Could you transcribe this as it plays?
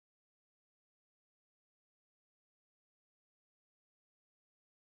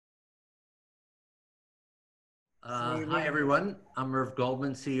Hi, everyone. I'm Irv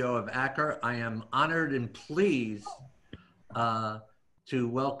Goldman, CEO of Acker. I am honored and pleased to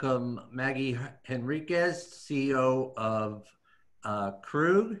welcome Maggie Henriquez, CEO of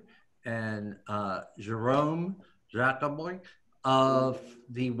Krug, and Jerome Jacoillot of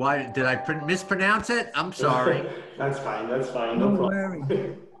the Did I mispronounce it? I'm sorry. That's fine. That's fine. No Don't problem.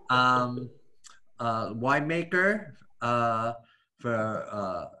 worry. Um, winemaker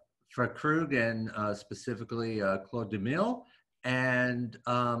for for Krug and specifically Clos du Mesnil. And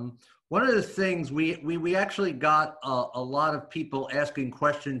one of the things we actually got a lot of people asking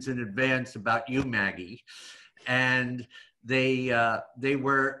questions in advance about you, Maggie, and they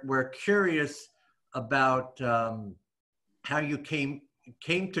were curious about how you came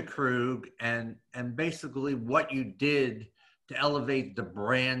to Krug and basically what you did to elevate the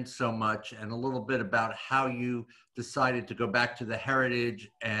brand so much, and a little bit about how you decided to go back to the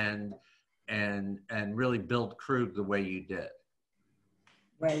heritage and really build Krug the way you did.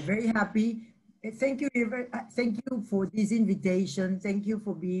 Well, very happy. Thank you, thank you for this invitation. Thank you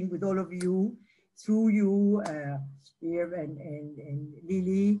for being with all of you, through you, Irvin and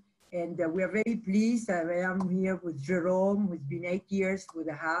Lily. And we are very pleased. I am here with Jerome, who's been 8 years with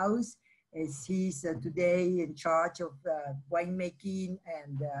the house, as he's today in charge of winemaking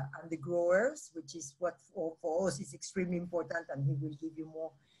and the growers, which is what for us is extremely important, and he will give you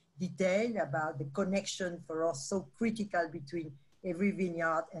more detail about the connection for us so critical between every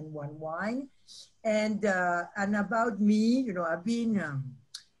vineyard and one wine. And about me, you know, I've been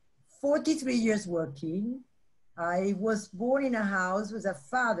 43 years working. I was born in a house with a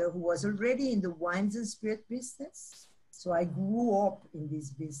father who was already in the wines and spirit business. So I grew up in this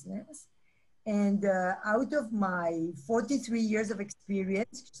business. And out of my 43 years of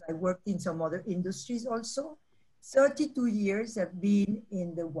experience, because I worked in some other industries also, 32 years have been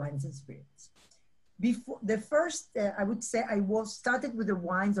in the wines and spirits. Before the first, I would say I started with the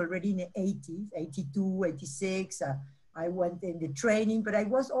wines already in the 80s, 82, 86. I went in the training, but I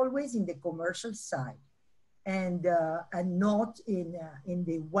was always in the commercial side and not in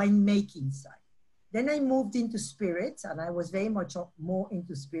the winemaking side. Then I moved into spirits, and I was very much more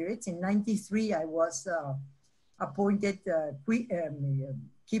into spirits. In '93, I was appointed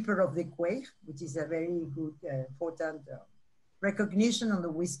keeper of the Cuvée, which is a very good, important recognition on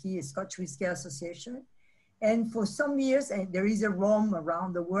the whiskey, Scotch Whiskey Association. And for some years, and there is a rum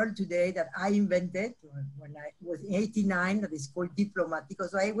around the world today that I invented when I was 89, that is called Diplomatico.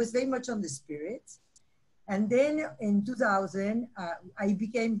 So I was very much on the spirits. And then in 2000, I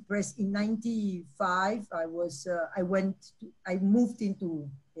became press in 95. I moved into,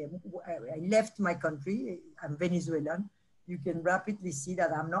 I left my country. I'm Venezuelan. You can rapidly see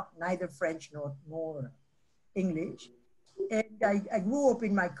that I'm not neither French nor English. And I grew up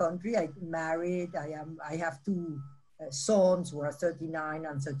in my country. I married. I have two sons who are 39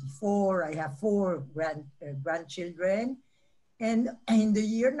 and 34. I have four grandchildren. And in the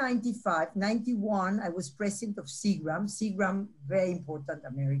year 95, 91, I was president of Seagram. Seagram, very important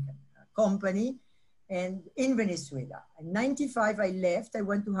American company, and in Venezuela. In 95, I left. I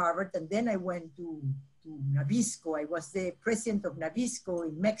went to Harvard, and then I went to Nabisco. I was the president of Nabisco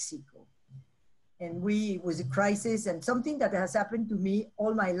in Mexico. And it was a crisis, and something that has happened to me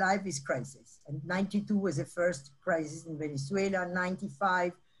all my life is crisis. And 92 was the first crisis in Venezuela.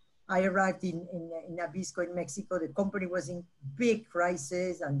 95, I arrived in Nabisco in Mexico. The company was in big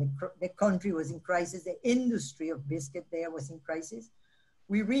crisis, and the country was in crisis. The industry of biscuit there was in crisis.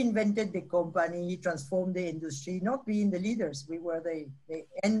 We reinvented the company, transformed the industry, not being the leaders. They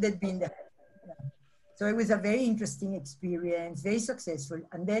ended being the. So it was a very interesting experience, very successful.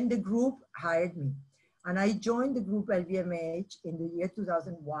 And then the group hired me. And I joined the group LVMH in the year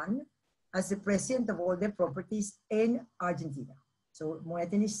 2001 as the president of all the properties in Argentina. So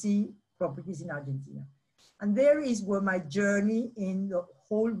Moët Hennessy properties in Argentina. And there is where my journey in the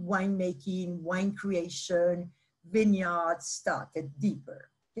whole winemaking, wine creation, vineyards started deeper.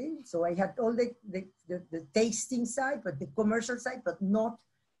 Okay? So I had all the tasting side, but the commercial side, but not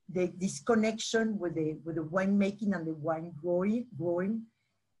this connection with the winemaking and the wine growing.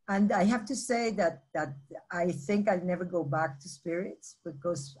 And I have to say that I think I'll never go back to spirits,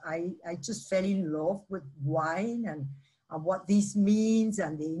 because I just fell in love with wine and what this means,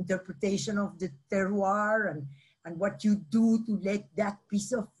 and the interpretation of the terroir, and what you do to let that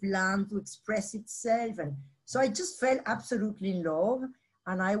piece of land to express itself. And so I just fell absolutely in love.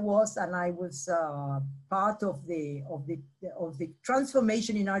 And I was part of the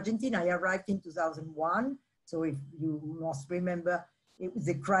transformation in Argentina. I arrived in 2001. So if you must remember,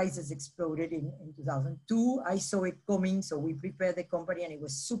 the crisis exploded in 2002. I saw it coming, so we prepared the company, and it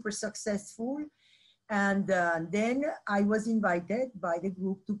was super successful. And then I was invited by the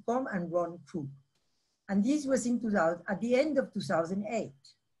group to come and run Krug. And this was in 2000, at the end of 2008.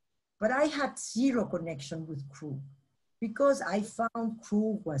 But I had zero connection with Krug because I found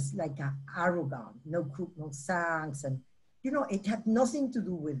Krug was like arrogant, no Krug, no thanks. And, you know, it had nothing to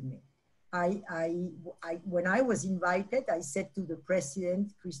do with me. When I was invited, I said to the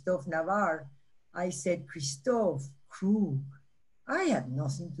president, Christophe Navarre, I said, Christophe, Krug, I had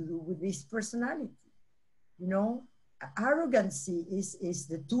nothing to do with this personality. You know, arrogancy is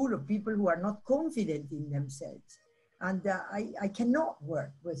the tool of people who are not confident in themselves. And I cannot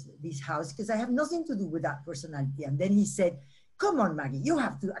work with this house because I have nothing to do with that personality. And then he said, come on, Maggie, you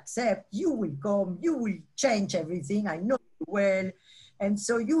have to accept, you will come, you will change everything. I know you well. And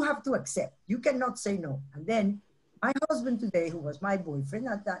so you have to accept, you cannot say no. And then my husband today, who was my boyfriend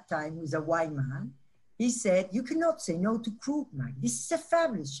at that time, who's a wine man, he said, you cannot say no to Krug, Maggie. This is a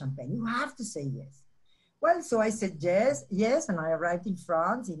fabulous champagne. You have to say yes. Well, so I said yes, and I arrived in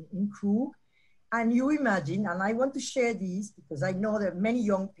France, in Krug. And you imagine, and I want to share this because I know there are many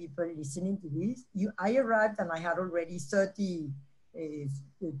young people listening to this. I arrived and I had already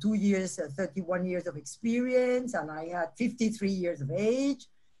 31 years of experience, and I had 53 years of age.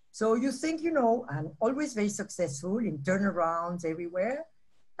 So you think, you know, I'm always very successful in turnarounds everywhere.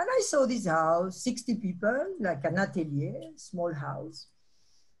 And I saw this house, 60 people, like an atelier, small house.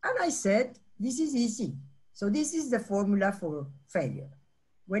 And I said, this is easy. So this is the formula for failure.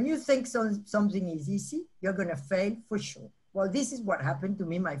 When you think something is easy, you're gonna fail for sure. Well, this is what happened to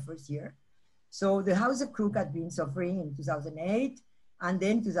me my first year. So the House of Krug had been suffering in 2008 and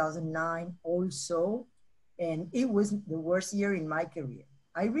then 2009 also. And it was the worst year in my career.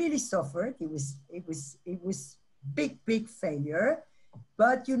 I really suffered. It was big failure.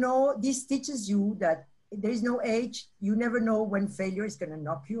 But you know, this teaches you that there is no age. You never know when failure is gonna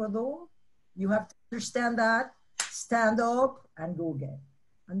knock you a door. You have to understand that, stand up and go again.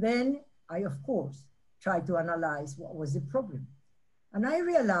 And then I, of course, tried to analyze what was the problem. And I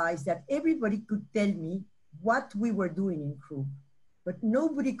realized that everybody could tell me what we were doing in Krug, but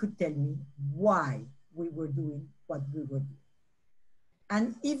nobody could tell me why we were doing what we were doing.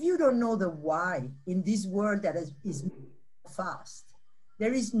 And if you don't know the why in this world that is fast,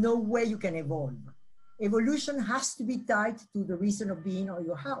 there is no way you can evolve. Evolution has to be tied to the reason of being of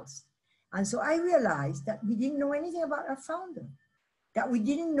your house. And so I realized that we didn't know anything about our founder, that we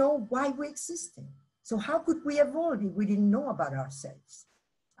didn't know why we existed. So how could we evolve if we didn't know about ourselves?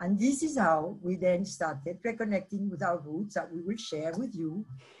 And this is how we then started reconnecting with our roots that we will share with you.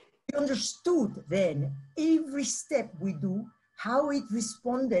 We understood then every step we do, how it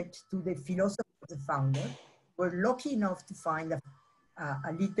responded to the philosophy of the founder. We're lucky enough to find a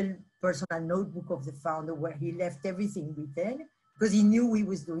little personal notebook of the founder where he left everything written because he knew he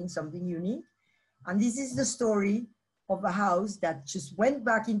was doing something unique. And this is the story of a house that just went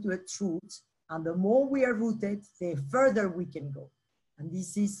back into its roots. And the more we are rooted, the further we can go. And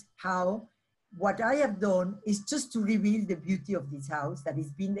this is how, what I have done is just to reveal the beauty of this house that has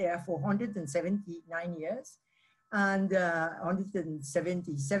been there for 179 years and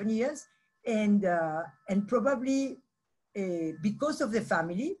 177 years. And probably because of the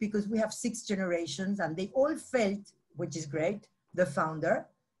family, because we have 6 generations and they all felt, which is great, the founder,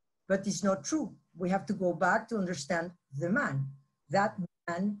 but it's not true. We have to go back to understand the man, that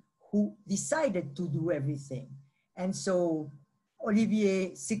man who decided to do everything. And so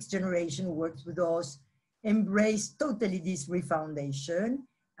Olivier, 6th generation, worked with us, embraced totally this refoundation.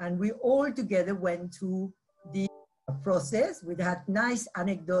 And we all together went through the process. We had nice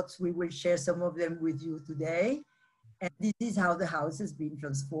anecdotes. We will share some of them with you today. And this is how the house has been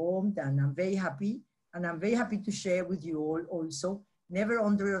transformed. And I'm very happy. And I'm very happy to share with you all also. Never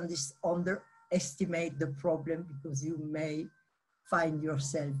underestimate the problem because you may find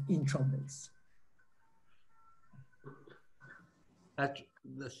yourself in troubles.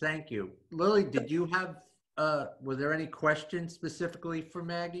 Thank you. Lily, did you have, were there any questions specifically for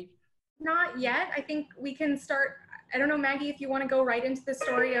Maggie? Not yet. I think we can start. I don't know, Maggie, if you want to go right into the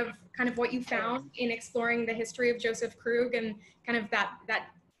story of kind of what you found in exploring the history of Joseph Krug and kind of that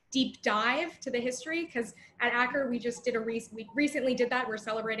deep dive to the history, because at Acker we just did we recently did that. We're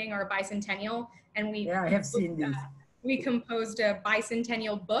celebrating our bicentennial, and I have seen this. We composed a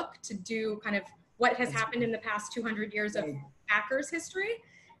bicentennial book to do kind of what has happened in the past 200 years of Acker's history.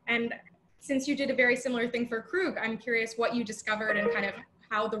 And since you did a very similar thing for Krug, I'm curious what you discovered and kind of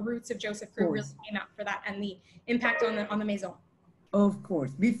how the roots of Joseph Krug really came out for that and the impact on the Maison. Of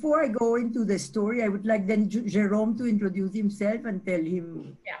course. Before I go into the story, I would like then Jerome to introduce himself and tell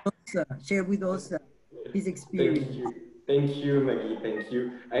him, share with us his experience. Thank you, Maggie. Thank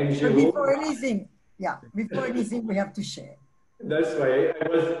you. I'm Jerome. But before anything, Yeah, before anything, we have to share. That's why I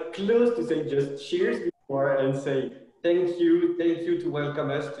was close to say just cheers before and say thank you to welcome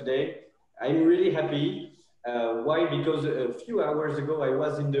us today. I'm really happy. Why? Because a few hours ago I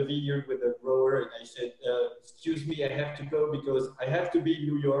was in the vineyard with a grower and I said, excuse me, I have to go because I have to be in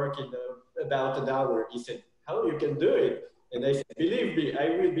New York in about an hour. He said, how you can do it? And I said, believe me,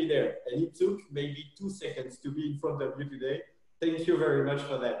 I will be there. And it took maybe 2 seconds to be in front of you today. Thank you very much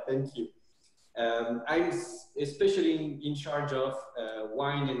for that. Thank you. I'm especially in charge of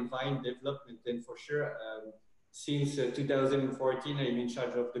wine and vine development, and for sure, since 2014, I'm in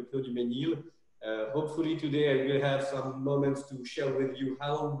charge of the Clos du Mesnil. Hopefully today I will have some moments to share with you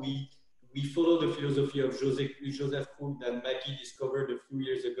how we follow the philosophy of Joseph Krug that Maggie discovered a few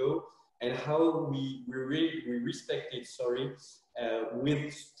years ago, and how we respect it,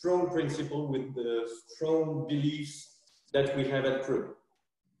 with strong principle, with the strong beliefs that we have at Krug.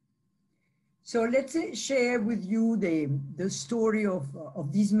 So let's share with you the story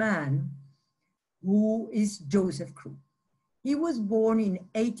of this man who is Joseph Krug. He was born in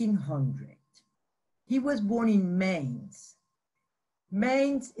 1800. He was born in Mainz.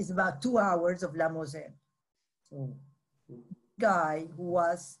 Mainz is about 2 hours of La Moselle. So guy who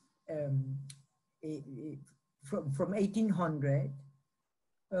was from 1800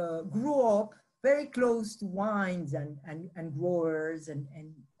 grew up very close to wines and growers and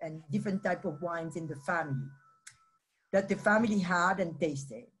different type of wines in the family that the family had and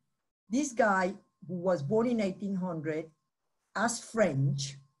tasted. This guy, who was born in 1800 as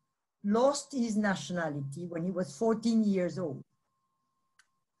French, lost his nationality when he was 14 years old.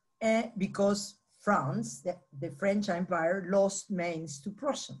 And because France, the French Empire, lost Mainz to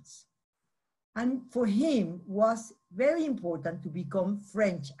Prussians. And for him was very important to become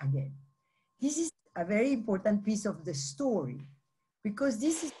French again. This is a very important piece of the story, because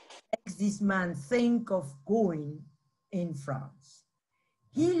this is what makes this man think of going in France.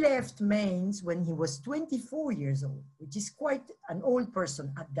 He left Mainz when he was 24 years old, which is quite an old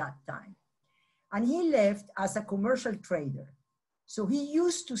person at that time. And he left as a commercial trader. So he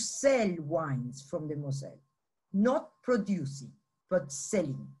used to sell wines from the Moselle, not producing, but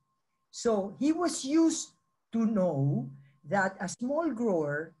selling. So he was used to know that a small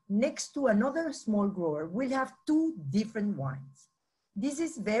grower next to another small grower will have 2 different wines. This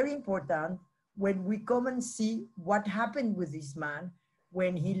is very important when we come and see what happened with this man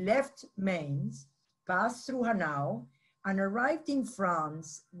when he left Mainz, passed through Hanau, and arrived in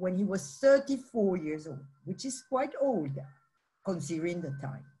France when he was 34 years old, which is quite old considering the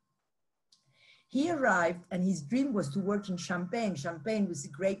time. He arrived and his dream was to work in Champagne. Champagne was the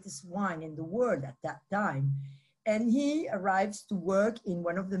greatest wine in the world at that time. And he arrives to work in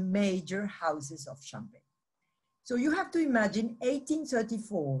one of the major houses of Champagne. So you have to imagine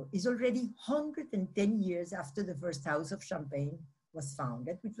 1834 is already 110 years after the first house of Champagne was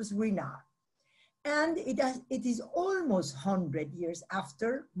founded, which was Renard. And it is almost 100 years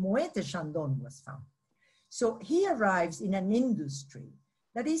after Moet de Chandon was founded. So he arrives in an industry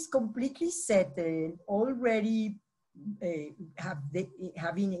that is completely settled, already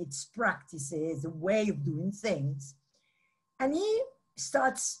having its practices, a way of doing things. And he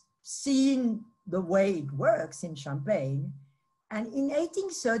starts seeing the way it works in Champagne. And in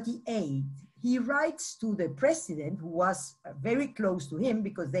 1838, he writes to the president, who was very close to him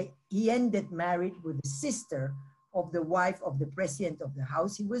because he ended married with the sister of the wife of the president of the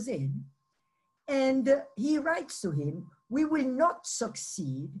house he was in. And he writes to him, "We will not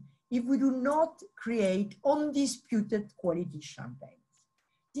succeed if we do not create undisputed quality champagnes."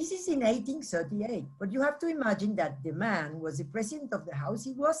 This is in 1838, but you have to imagine that the man was the president of the house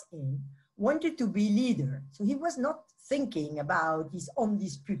he was in, wanted to be leader. So he was not thinking about his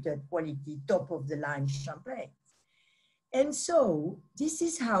undisputed quality, top of the line champagne. And so this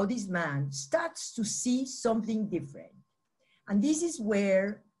is how this man starts to see something different. And this is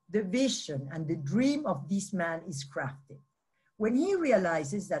where the vision and the dream of this man is crafted. When he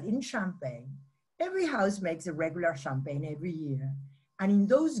realizes that in Champagne, every house makes a regular champagne every year. And in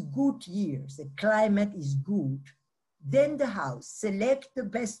those good years, the climate is good, then the house select the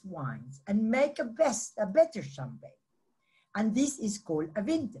best wines and make a better champagne. And this is called a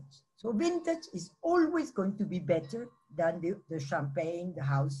vintage. So vintage is always going to be better than the champagne the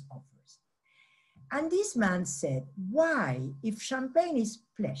house offers. And this man said, why, if champagne is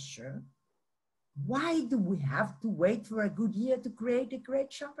pleasure, why do we have to wait for a good year to create a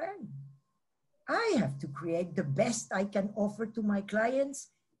great champagne? I have to create the best I can offer to my clients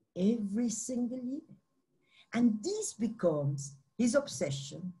every single year. And this becomes his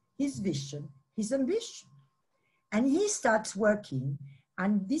obsession, his vision, his ambition. And he starts working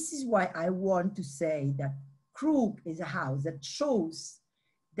And this is why I want to say that Krug is a house that shows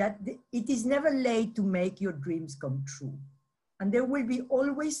that it is never late to make your dreams come true. And there will be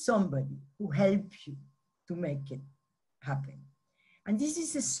always somebody who helps you to make it happen. And this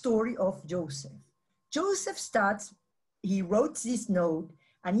is the story of Joseph. Joseph starts, he wrote this note,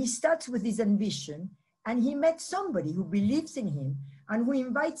 and he starts with his ambition, and he met somebody who believes in him and who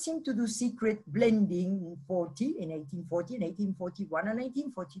invites him to do secret blending in 1840, in 1841, and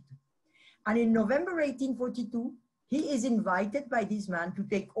 1842. And in November 1842, he is invited by this man to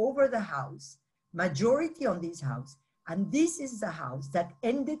take over the house, majority on this house. And this is the house that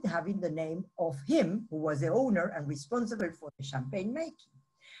ended having the name of him, who was the owner and responsible for the champagne making.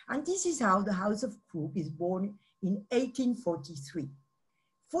 And this is how the House of Krug is born in 1843.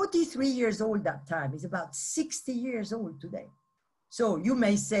 43 years old that time, is about 60 years old today. So you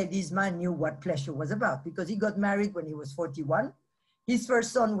may say this man knew what pleasure was about, because he got married when he was 41. His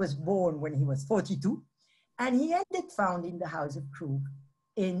first son was born when he was 42. And he ended founding the House of Krug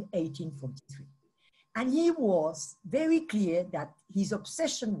in 1843. And he was very clear that his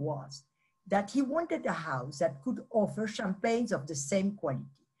obsession was that he wanted a house that could offer champagnes of the same quality.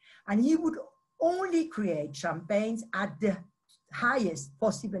 And he would only create champagnes at the highest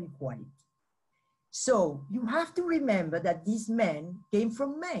possible quality. So you have to remember that these men came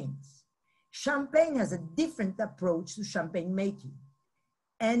from Mainz. Champagne has a different approach to champagne making.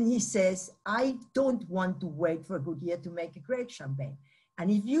 And he says, I don't want to wait for a good year to make a great champagne. And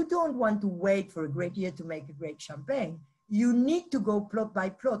if you don't want to wait for a great year to make a great champagne, you need to go plot by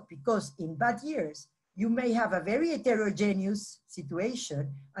plot, because in bad years, you may have a very heterogeneous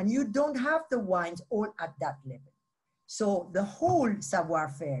situation and you don't have the wines all at that level. So the whole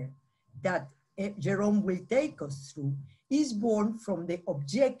savoir-faire that Jerome will take us through is born from the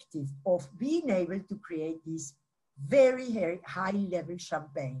objective of being able to create this very high level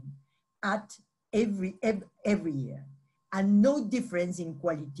champagne at every year, and no difference in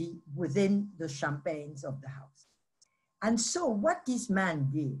quality within the champagnes of the house. And so what this man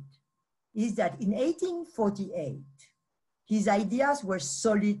did is that in 1848, his ideas were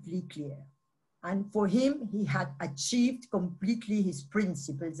solidly clear. And for him, he had achieved completely his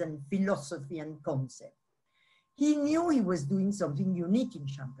principles and philosophy and concept. He knew he was doing something unique in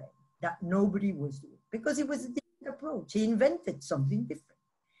champagne that nobody was doing, because it was a different approach. He invented something different.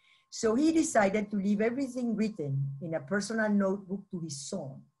 So he decided to leave everything written in a personal notebook to his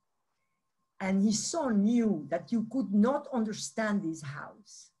son. And his son knew that you could not understand this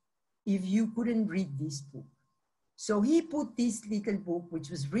house if you couldn't read this book. So he put this little book,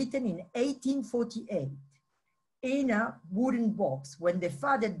 which was written in 1848, in a wooden box when the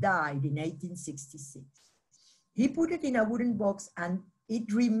father died in 1866. He put it in a wooden box, and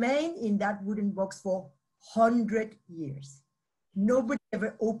it remained in that wooden box for 100 years. Nobody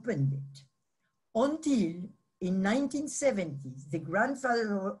ever opened it until in 1970s, the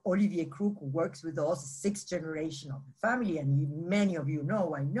grandfather of Olivier Krug, who works with us, sixth generation of the family, and many of you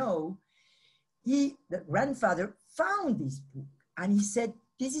know, I know, the grandfather found this book and he said,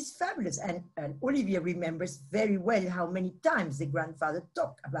 this is fabulous. And Olivier remembers very well how many times the grandfather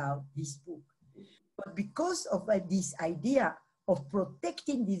talked about this book. But because of this idea of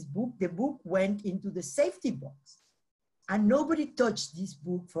protecting this book, the book went into the safety box. And nobody touched this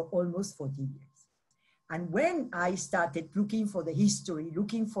book for almost 40 years. And when I started looking for the history,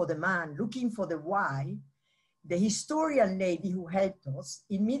 looking for the man, looking for the why, the historian lady who helped us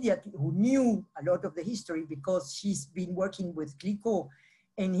immediately, who knew a lot of the history because she's been working with Clicquot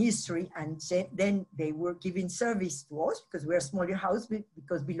in history, and then they were giving service to us because we're a smaller house,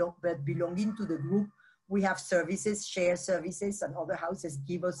 because belonging to the group, we have services, share services, and other houses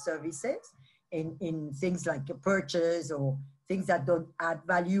give us services in things like a purchase or things that don't add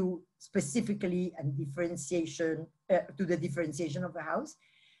value specifically and differentiation to the differentiation of the house.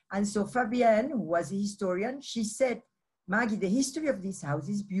 And so Fabienne, who was a historian, she said, Maggie, the history of this house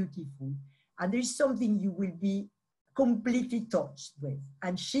is beautiful, and there's something you will be completely touched with.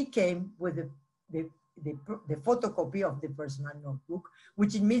 And she came with the photocopy of the personal notebook,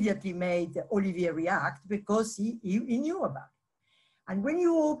 which immediately made Olivier react because he knew about it. And when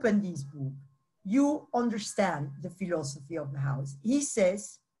you open this book, you understand the philosophy of the house. He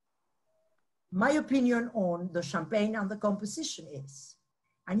says, my opinion on the champagne and the composition is,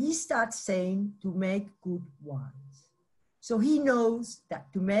 and he starts saying to make good wines. So he knows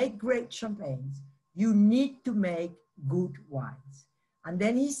that to make great champagnes, you need to make good wines. And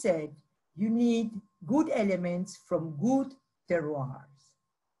then he said, you need good elements from good terroirs.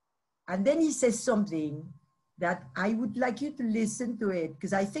 And then he says something that I would like you to listen to it,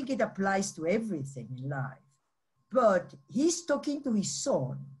 because I think it applies to everything in life. But he's talking to his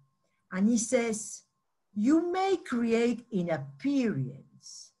son, and he says, you may create in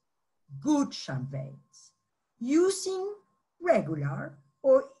appearance good champagnes using regular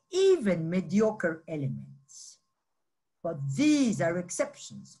or even mediocre elements. But these are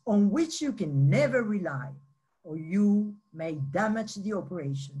exceptions on which you can never rely, or you may damage the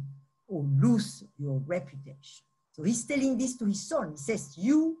operation or lose your reputation. So he's telling this to his son. He says,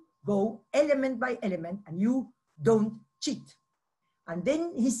 you go element by element and you don't cheat. And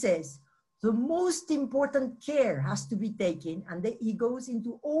then he says, the most important care has to be taken, and then he goes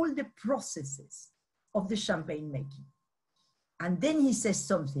into all the processes of the champagne making. And then he says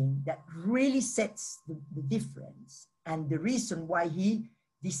something that really sets the difference and the reason why he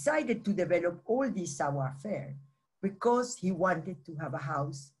decided to develop all this savoir-faire, because he wanted to have a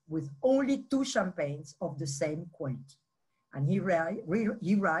house with only 2 champagnes of the same quality. And he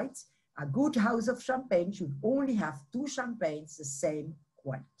writes, a good house of champagne should only have 2 champagnes the same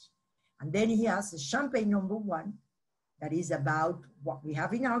quality. And then he has the champagne number 1, that is about what we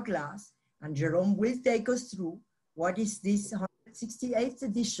have in our glass. And Jerome will take us through what is this 168th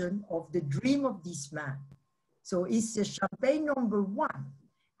edition of The Dream of This Man. So it's the champagne number 1.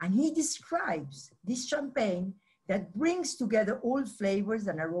 And he describes this champagne that brings together all flavors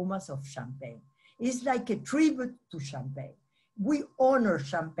and aromas of champagne. It's like a tribute to champagne. We honor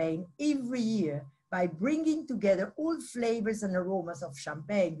champagne every year by bringing together all flavors and aromas of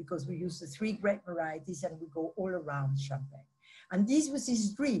champagne, because we use the 3 great varieties and we go all around champagne. And this was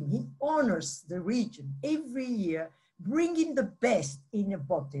his dream. He honors the region every year, bringing the best in a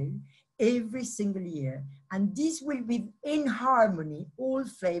bottle every single year. And this will be in harmony, all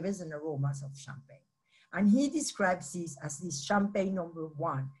flavors and aromas of champagne. And he describes this as this champagne number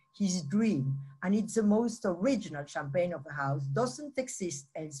 1, his dream. And it's the most original champagne of the house, doesn't exist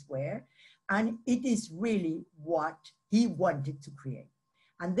elsewhere. And it is really what he wanted to create.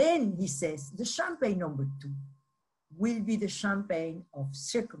 And then he says, the champagne number 2 will be the champagne of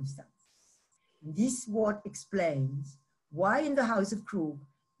circumstance. This what explains why in the House of Krug,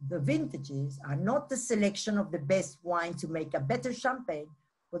 the vintages are not the selection of the best wine to make a better champagne,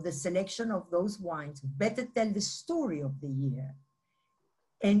 but the selection of those wines who better tell the story of the year,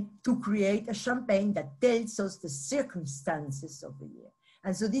 and to create a champagne that tells us the circumstances of the year.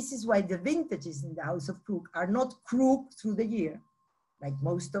 And so this is why the vintages in the House of Krug are not Krug through the year, like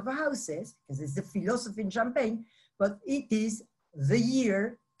most of the houses, because it's the philosophy in champagne, but it is the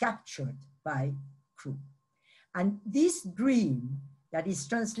year captured by Krug. And this dream that is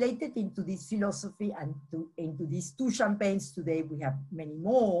translated into this philosophy and into these 2 champagnes, today we have many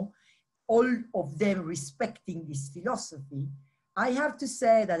more, all of them respecting this philosophy. I have to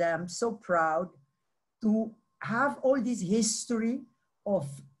say that I am so proud to have all this history of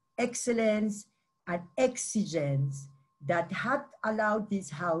excellence and exigence that had allowed this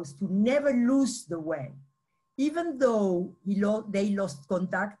house to never lose the way. Even though they lost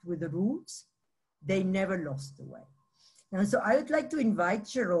contact with the roots, they never lost the way. And so I would like to invite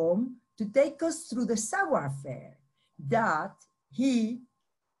Jerome to take us through the savoir-faire that he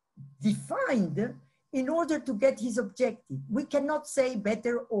defined in order to get his objective. We cannot say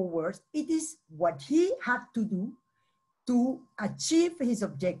better or worse. It is what he had to do to achieve his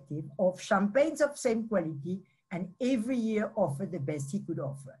objective of champagnes of same quality and every year offer the best he could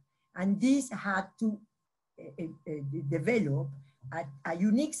offer. And this had to develop a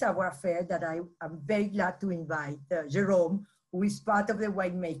unique savoir-faire that I am very glad to invite Jerome, who is part of the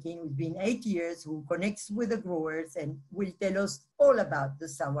winemaking, who's been 8 years, who connects with the growers and will tell us all about the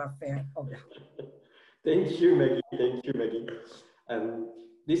savoir-faire of the house. Thank you, Maggie. Thank you, Maggie.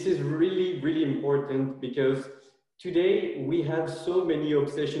 This is really, really important, because today we have so many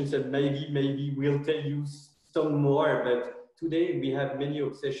obsessions, and maybe we'll tell you some more, but today we have many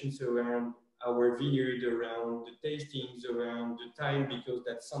obsessions around our vineyard, around the tastings, around the time, because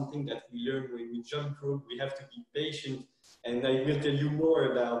that's something that we learn when we join Krug. We have to be patient, and I will tell you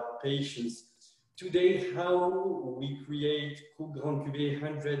more about patience. Today, how we create Krug Grande Cuvee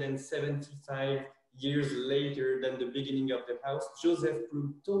 175 years later than the beginning of the house. Joseph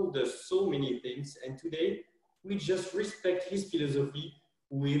Krug told us so many things, and today we just respect his philosophy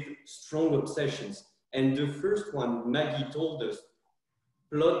with strong obsessions. And the first one, Maggie told us,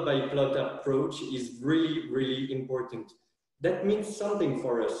 plot by plot approach is really, really important. That means something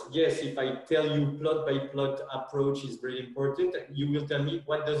for us. Yes, if I tell you plot by plot approach is really important, you will tell me,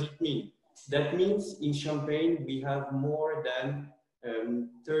 what does it mean? That means in Champagne, we have more than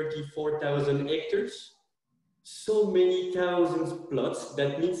 34,000 hectares. So many thousands plots.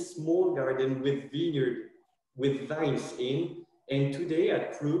 That means small garden with vineyard, with vines in. And today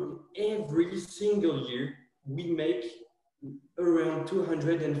at Krug, every single year, we make around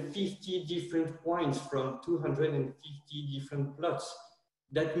 250 different wines from 250 different plots.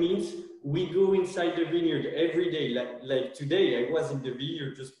 That means we go inside the vineyard every day. Like today, I was in the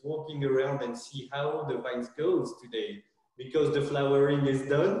vineyard just walking around and see how the vines goes today. Because the flowering is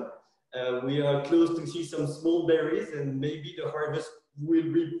done, we are close to see some small berries, and maybe the harvest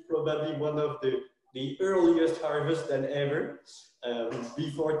will be probably one of the earliest harvest than ever.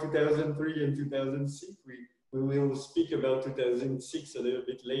 Before 2003 and 2006, we will speak about 2006 a little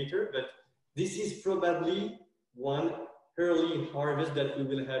bit later, but this is probably one early harvest that we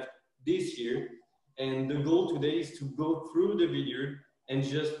will have this year. And the goal today is to go through the vineyard and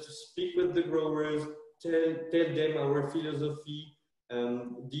just speak with the growers, tell them our philosophy,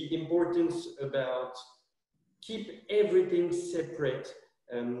 the importance about keep everything separate,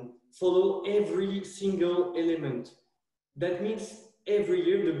 follow every single element. That means every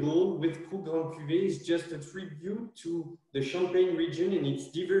year the goal with Grande Cuvee is just a tribute to the Champagne region and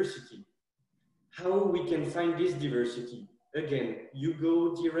its diversity. How we can find this diversity? Again, you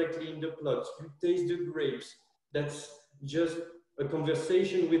go directly in the plots, you taste the grapes. That's just a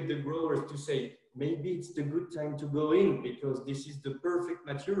conversation with the growers to say, maybe it's the good time to go in because this is the perfect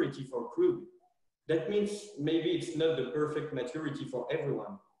maturity for Krug. That means maybe it's not the perfect maturity for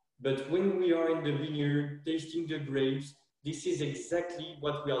everyone. But when we are in the vineyard, tasting the grapes, this is exactly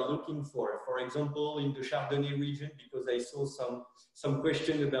what we are looking for. For example, in the Chardonnay region, because I saw some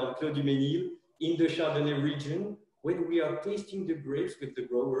question about Clos du Mesnil, in the Chardonnay region, when we are tasting the grapes with the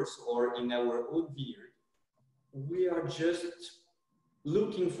growers or in our own vineyard, we are just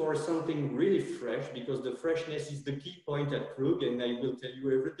looking for something really fresh, because the freshness is the key point at Krug, and I will tell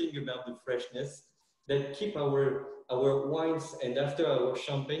you everything about the freshness that keep our wines and after our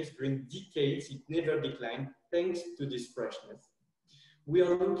champagnes during decades, it never declined thanks to this freshness. We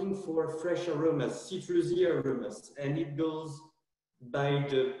are looking for fresh aromas, citrusy aromas, and it goes by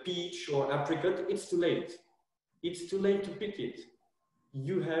the peach or apricot. It's too late. It's too late to pick it.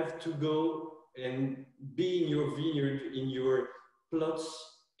 You have to go and be in your vineyard, in your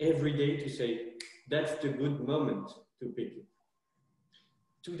plots every day to say, that's the good moment to pick it.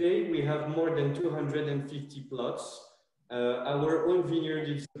 Today, we have more than 250 plots. Our own vineyard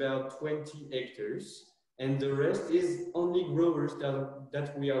is about 20 hectares, and the rest is only growers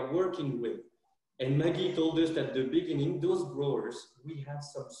that we are working with. And Maggie told us at the beginning, those growers, we have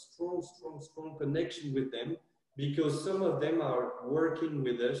some strong connection with them, because some of them are working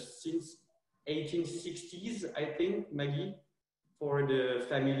with us since 1860s, I think, Maggie, for the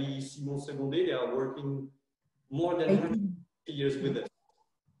family Simon Secondé. They are working more than 100 years with us.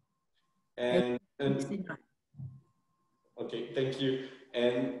 And okay, thank you.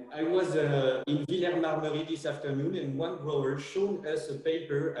 And I was in Villers-Marmerie this afternoon, and one grower showed us a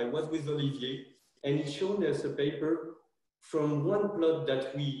paper. I was with Olivier, and he showed us a paper from one plot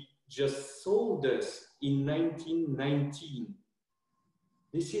that we just sold us in 1919.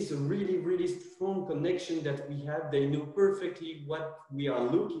 This is a really strong connection that we have. They know perfectly what we are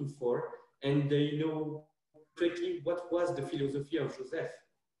looking for, and they know perfectly what was the philosophy of Joseph.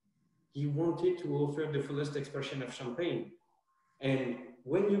 He wanted to offer the fullest expression of champagne. And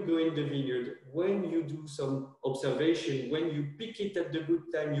when you go in the vineyard, when you do some observation, when you pick it at the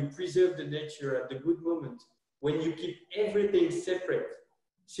good time, you preserve the nature at the good moment, when you keep everything separate,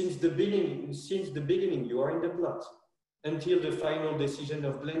 since the beginning, you are in the plot, until the final decision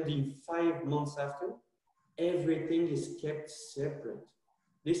of blending 5 months after, everything is kept separate.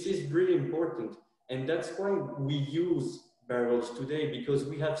 This is really important. And that's why we use barrels today, because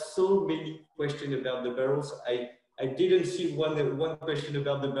we have so many questions about the barrels. I didn't see one question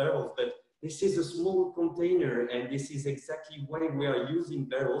about the barrels, but this is a small container, and this is exactly why we are using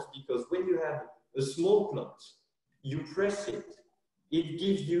barrels, because when you have a small plot, you press it, it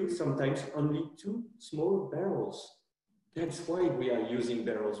gives you sometimes only 2 small barrels. That's why we are using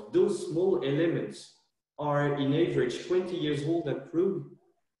barrels. Those small elements are in average 20 years old at Krug,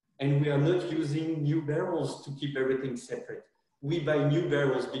 and we are not using new barrels to keep everything separate. We buy new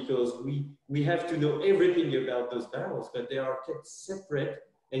barrels because we have to know everything about those barrels, but they are kept separate,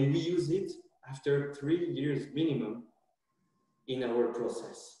 and we use it after 3 years minimum in our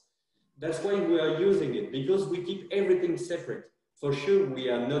process. That's why we are using it, because we keep everything separate. For sure, we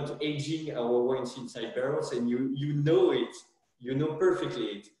are not aging our wines inside barrels, and you know it, you know perfectly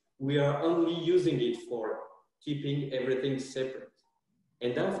it. We are only using it for keeping everything separate.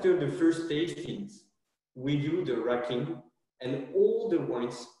 And after the first tastings, we do the racking, and all the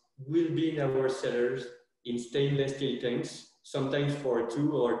wines will be in our cellars in stainless steel tanks, sometimes for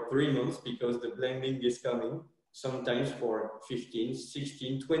 2 or 3 months because the blending is coming, sometimes for 15,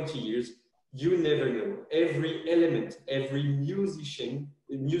 16, 20 years, You never know. Every element, every musician,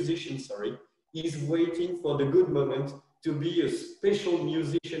 sorry, is waiting for the good moment to be a special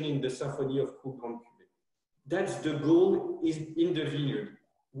musician in the symphony of Grande Cuvee. That's the goal in the vineyard.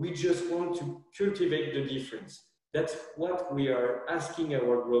 We just want to cultivate the difference. That's what we are asking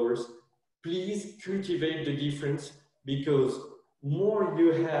our growers. Please cultivate the difference, because more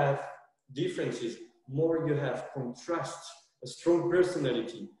you have differences, more you have contrasts, a strong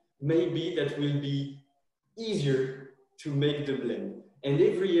personality, maybe that will be easier to make the blend. And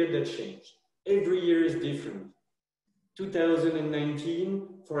every year that changes. Every year is different.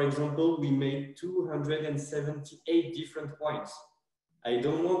 2019, for example, we made 278 different wines. I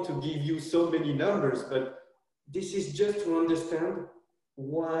don't want to give you so many numbers, but this is just to understand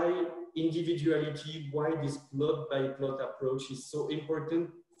why individuality, why this plot by plot approach is so important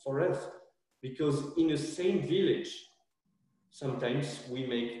for us. Because in the same village, sometimes we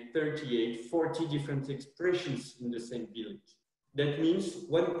make 38, 40 different expressions in the same village. That means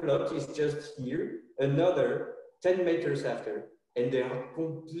one plot is just here, another 10 meters after, and they are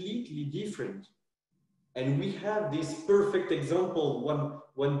completely different. And we have this perfect example,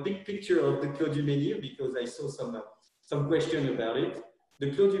 one big picture of the Clos du Mesnil, because I saw some question about it.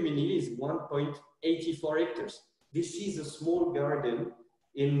 The Clos du Mesnil is 1.84 hectares. This is a small garden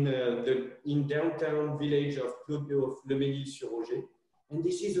in downtown village of Lebel-sur-Roger. And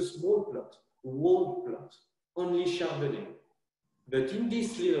this is a small plot, walled plot, only Chardonnay. But in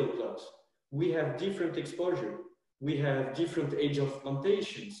this little plot, we have different exposure. We have different age of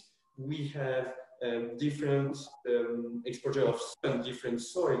plantations. We have different exposure of sun, different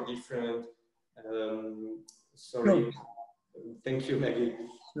soil, different, sorry, thank you, Maggie.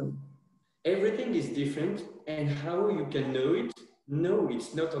 No. Everything is different, and how you can know it? No,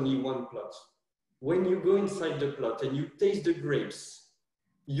 it's not only one plot. When you go inside the plot and you taste the grapes,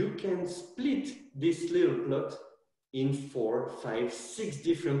 you can split this little plot in 4, 5, 6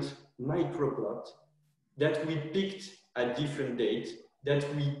 different micro plots that we picked at different dates, that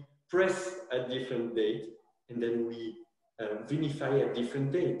we press at different date, and then we vinify at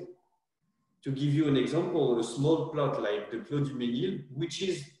different date. To give you an example, a small plot like the Clos du Mesnil, which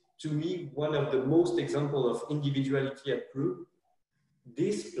is to me one of the most example of individuality at Krug,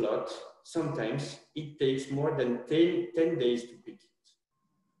 this plot, sometimes it takes more than 10 days to pick it.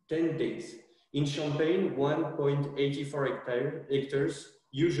 10 days. In Champagne, 1.84 hectares,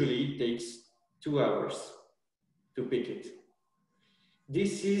 usually it takes 2 hours to pick it.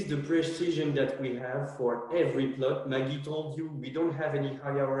 This is the precision that we have for every plot. Maggie told you we don't have any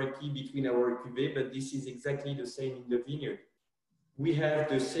hierarchy between our cuvées, but this is exactly the same in the vineyard. We have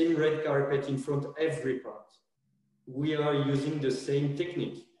the same red carpet in front of every plot. We are using the same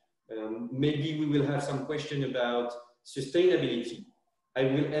technique. Maybe we will have some question about sustainability. I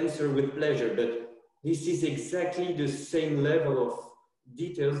will answer with pleasure, but this is exactly the same level of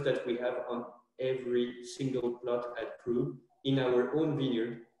details that we have on every single plot at Krug in our own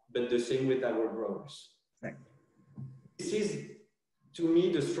vineyard, but the same with our growers. Right. This is, to me,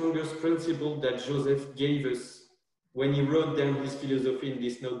 the strongest principle that Joseph gave us when he wrote down his philosophy in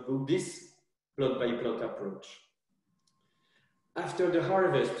this notebook, this plot-by-plot approach. After the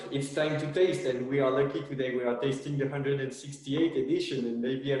harvest, it's time to taste, and we are lucky today we are tasting the 168th edition, and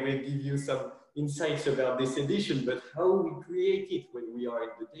maybe I will give you some insights about this edition, but how we create it when we are in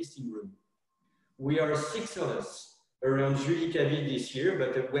the tasting room. We are 6 of us around Julie Cavie this year,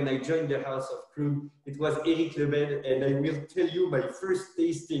 but when I joined the House of Krug, it was Eric Lebel, and I will tell you my first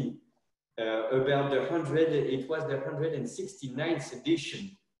tasting about the 169th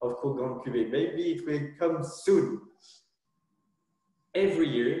edition of Grande Cuvee. Maybe it will come soon. Every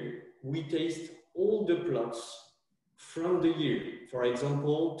year, we taste all the plots from the year. For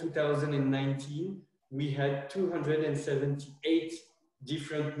example, 2019, we had 278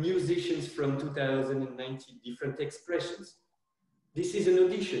 different musicians from 2019, different expressions. This is an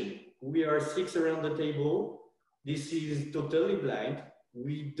audition. We are 6 around the table. This is totally blind.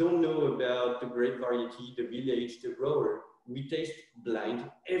 We don't know about the grape variety, the village, the grower. We taste blind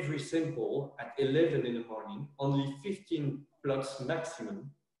every sample at 11 in the morning, only 15 plots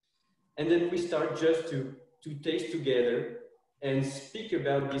maximum. And then we start just to taste together and speak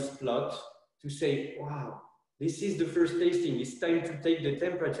about this plot to say, wow, this is the first tasting. It's time to take the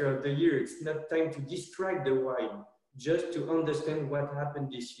temperature of the year. It's not time to describe the wine, just to understand what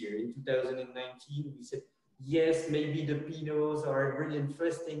happened this year. In 2019, we said, yes, maybe the Pinots are really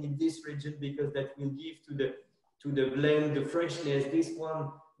interesting in this region because that will give to the blend the freshness. This one,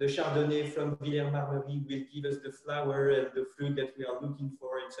 the Chardonnay from Villers-Marmerie, will give us the flower and the fruit that we are looking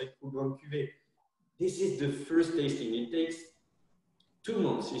for inside Grande Cuvee. This is the first tasting. It takes 2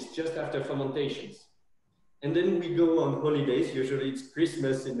 months. It's just after fermentations. And then we go on holidays. Usually it's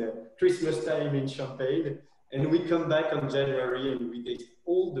Christmas Christmas time in Champagne. And we come back on January and we taste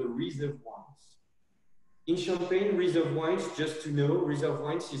all the reserve wines. In Champagne, reserve wines, just to know, reserve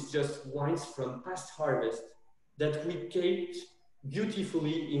wines is just wines from past harvest that we kept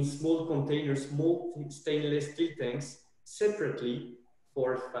beautifully in small containers, small stainless steel tanks, separately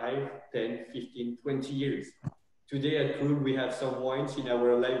for 5, 10, 15, 20 years. Today at Krug, we have some wines in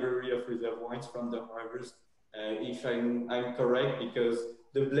our library of reserve wines from the harvest, if I'm correct, because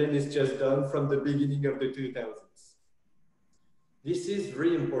the blend is just done from the beginning of the 2000s. This is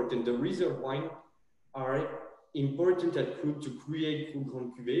really important. The reserve wine are important at Krug to create Krug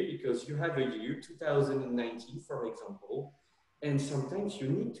Grande Cuvee, because you have a year, 2019, for example, and sometimes you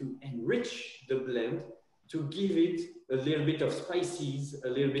need to enrich the blend to give it a little bit of spices, a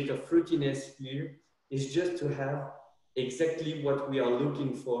little bit of fruitiness here. Is just to have exactly what we are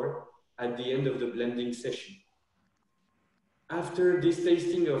looking for at the end of the blending session. After this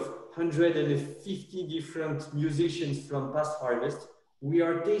tasting of 150 different musicians from past harvest, we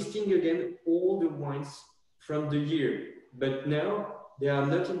are tasting again all the wines from the year. But now they are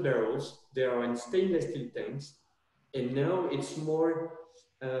not in barrels, they are in stainless steel tanks. And now it's more,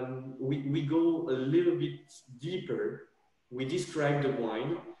 we go a little bit deeper. We describe the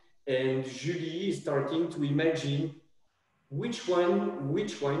wine, and Julie is starting to imagine which wine,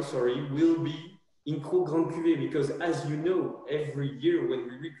 will be in Krug Grande Cuvee, because as you know, every year when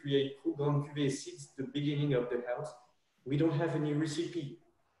we recreate Krug Grande Cuvee since the beginning of the house, we don't have any recipe.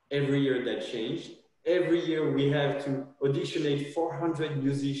 Every year that changed. Every year we have to auditionate 400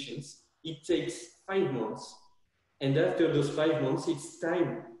 musicians. It takes 5 months. And after those 5 months, it's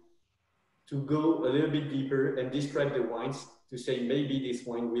time to go a little bit deeper and describe the wines, to say maybe this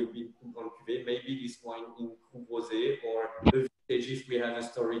wine will be Krug Grande Cuvée, maybe this wine in Krug Rosé, or a vintage if we have a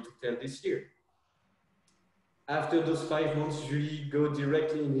story to tell this year. After those 5 months, Julie go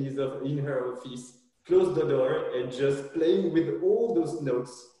directly in her office, close the door, and just playing with all those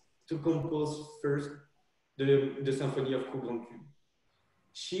notes to compose first the symphony of Krug Grande Cuvée.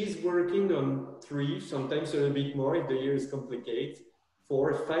 She's working on 3, sometimes a little bit more if the year is complicated,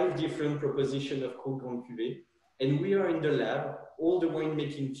 4, 5 different propositions of Krug Grande Cuvée. And we are in the lab, all the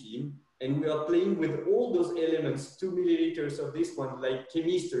winemaking team, and we are playing with all those elements, 2 milliliters of this one, like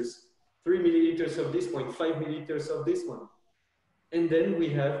chemisters, 3 milliliters of this one, 5 milliliters of this one. And then we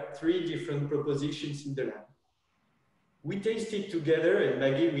have 3 different propositions in the lab. We tasted together, and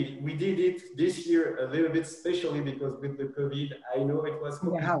Maggie, we did it this year a little bit especially because with the COVID, I know it was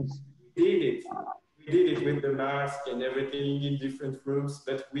complicated. We did it. We did it with the mask and everything in different rooms,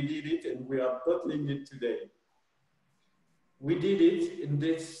 but we did it and we are bottling it today. We did it, and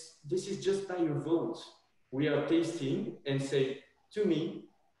this is just by your vote. We are tasting and say, to me,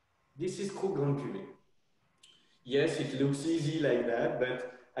 this is Krug Grande Cuvée. Yes, it looks easy like that,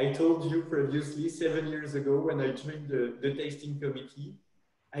 but I told you previously, 7 years ago, when I joined the tasting committee,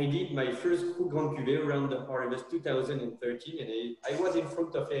 I did my first Krug Grande Cuvée around the harvest 2013, and I was in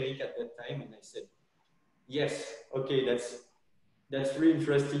front of Eric at that time, and I said, yes, okay, that's really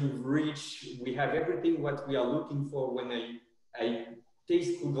interesting, rich. We have everything what we are looking for when I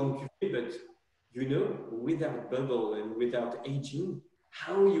taste Krug Grande Cuvée, but you know, without bubble and without aging,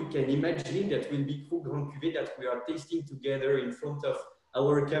 how you can imagine that will be Krug Grande Cuvée that we are tasting together in front of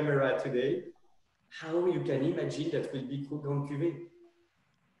our camera today? How you can imagine that will be Krug Grande Cuvée?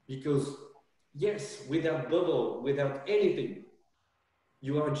 Because yes, without bubble, without anything,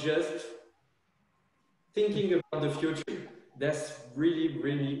 you are just thinking about the future. That's really,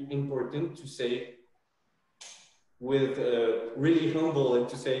 really important to say, with really humble, and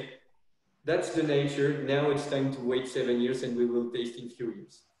to say, that's the nature. Now it's time to wait 7 years and we will taste in few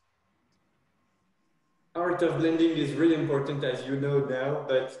years. Art of blending is really important, as you know now,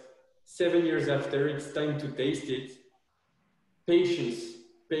 but 7 years after, it's time to taste it.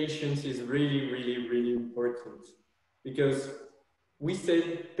 Patience is really, really, really important, because we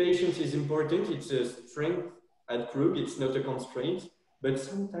said patience is important. It's a strength at Krug. It's not a constraint, but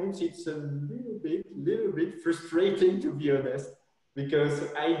sometimes it's a little bit frustrating, to be honest,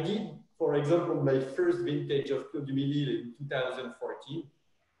 because I did, for example, my first vintage of Clos du Mesnil in 2014.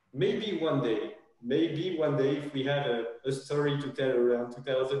 Maybe one day, if we have a story to tell around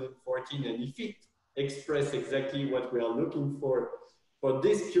 2014, and if it expresses exactly what we are looking for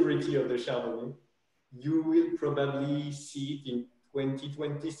this purity of the Chardonnay, you will probably see it in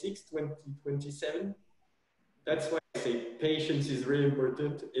 2026, 2027. That's why I say patience is really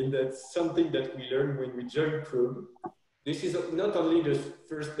important, and that's something that we learn when we join Krug. This is not only the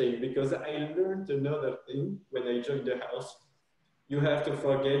first thing, because I learned another thing when I joined the house. you have to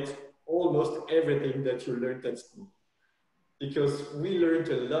forget almost everything that you learned at school. Because we learned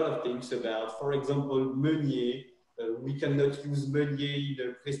a lot of things about, for example, Meunier. We cannot use Meunier in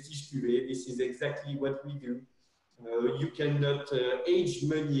a prestige cuvée. This is exactly what we do. You cannot age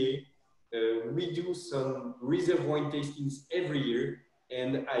Meunier. We do some reserve wine tastings every year.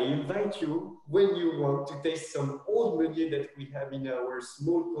 And I invite you, when you want, to taste some old Meunier that we have in our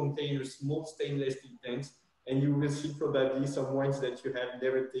small containers, small stainless steel tanks, and you will see probably some wines that you have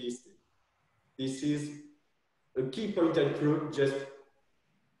never tasted. This is a key point at Krug. Just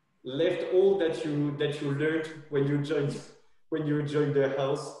left all that you learned when you joined the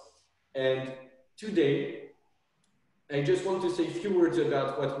house. And today, I just want to say a few words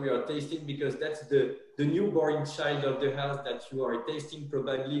about what we are tasting, because that's the newborn child of the house that you are tasting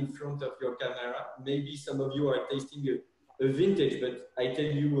probably in front of your camera. Maybe some of you are tasting a vintage, but I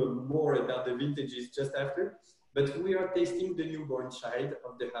tell you more about the vintages just after. But we are tasting the newborn child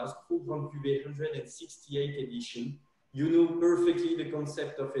of the house, Grande Cuvee 168 edition. You know perfectly the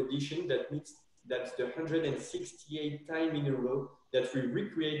concept of edition. That means that's the 168 time in a row that we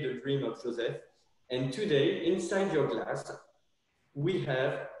recreate the dream of Joseph. And today, inside your glass, we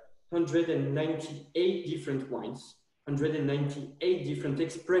have 198 different wines, 198 different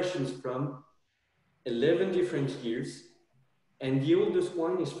expressions from 11 different years. And the oldest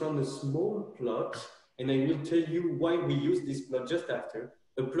wine is from a small plot. And I will tell you why we use this plot just after.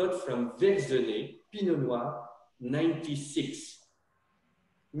 A plot from Verzenay, Pinot Noir, 96.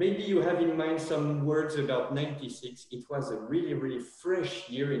 Maybe you have in mind some words about 96. It was a really, really fresh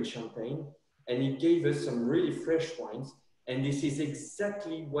year in Champagne, and it gave us some really fresh wines. And this is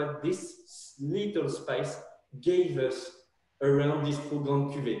exactly what this little spice gave us around this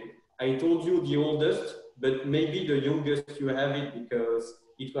Grande Cuvée. I told you the oldest, but maybe the youngest you have it because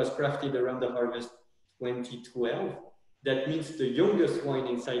it was crafted around the harvest 2012. That means the youngest wine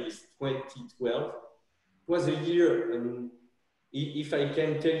inside is 2012. It was a year, if I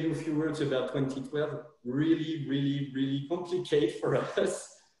can tell you a few words about 2012, really, really, really complicated for us,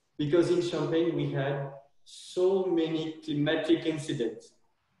 because in Champagne we had so many climatic incidents.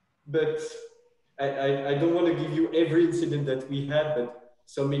 But I don't want to give you every incident that we had, but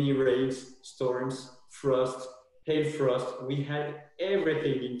so many rains, storms, frost, hail frost. We had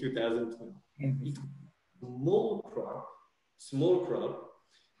everything in 2012. Small crop,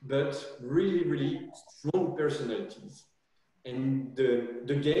 but really, really strong personalities. And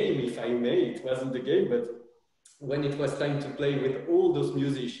the game, if I may, it wasn't the game, but when it was time to play with all those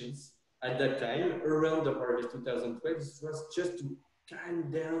musicians at that time, around the harvest 2012, it was just to calm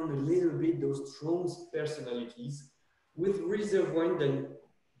down a little bit those strong personalities with reserve wine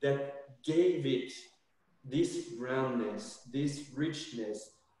that gave it this brownness, this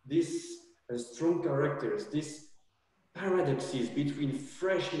richness, this strong characters, these paradoxes between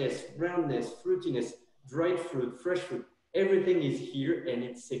freshness, brownness, fruitiness, dried fruit, fresh fruit. Everything is here, and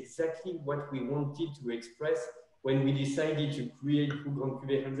it's exactly what we wanted to express when we decided to create Grande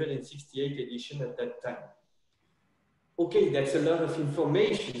Cuvée 168 edition at that time. Okay, that's a lot of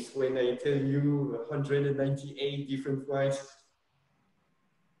information when I tell you 198 different wines.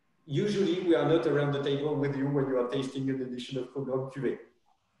 Usually, we are not around the table with you when you are tasting an edition of Grande Cuvée.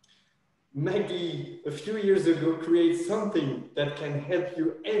 Maggie, a few years ago, created something that can help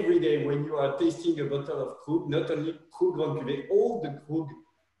you every day when you are tasting a bottle of Krug, not only Krug Grande Cuvée, all the Krug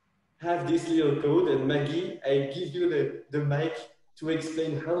have this little code. And Maggie, I give you the mic to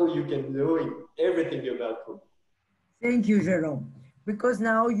explain how you can know everything about Krug. Thank you, Jerome, because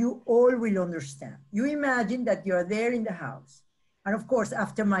now you all will understand. You imagine that you're there in the house. And of course,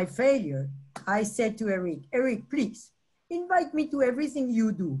 after my failure, I said to Eric, please, invite me to everything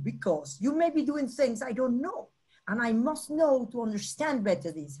you do, because you may be doing things I don't know, and I must know to understand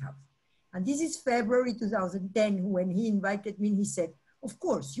better this house. And this is February 2010, when he invited me, and he said, of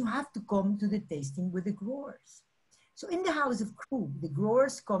course, you have to come to the tasting with the growers. So in the house of Krug, the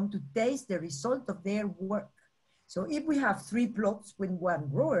growers come to taste the result of their work. So if we have 3 plots with 1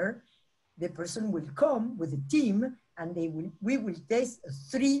 grower, the person will come with a team, and we will taste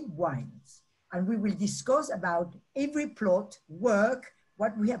 3 wines. And we will discuss about every plot, work,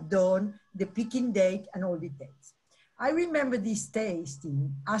 what we have done, the picking date, and all details. I remember this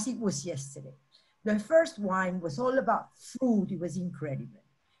tasting as it was yesterday. The first wine was all about fruit. It was incredible.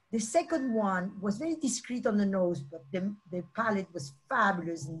 The second one was very discreet on the nose, but the palate was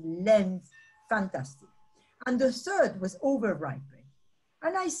fabulous in length, fantastic. And the third was over-ripened.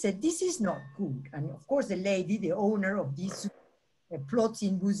 And I said, this is not good. And of course, the lady, the owner of these plots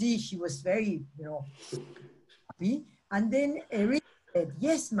in Bouzy, she was very, happy. And then Eric said,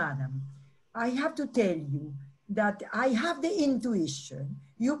 yes, madam, I have to tell you, that I have the intuition,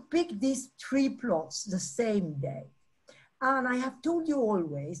 you pick these 3 plots the same day. And I have told you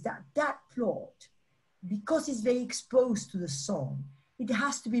always that that plot, because it's very exposed to the sun, it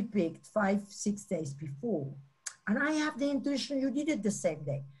has to be picked 5-6 days before. And I have the intuition you did it the same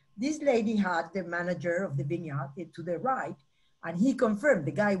day. This lady had the manager of the vineyard to the right, and he confirmed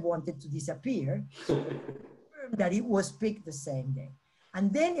the guy wanted to disappear, confirmed that it was picked the same day.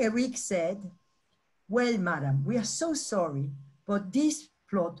 And then Eric said, well, madam, we are so sorry, but this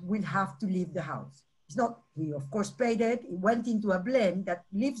plot will have to leave the house. It's not, we of course paid it. It went into a blend that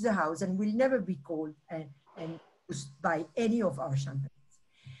leaves the house and will never be called and used by any of our champagnes.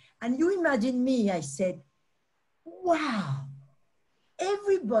 And you imagine me, I said, wow,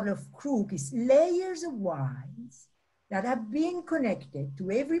 every bottle of Krug is layers of wines that have been connected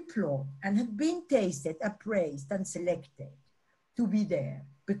to every plot and have been tasted, appraised, and selected to be there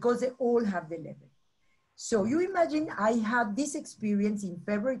because they all have the level. So you imagine I had this experience in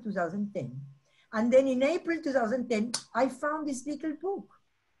February 2010. And then in April 2010, I found this little book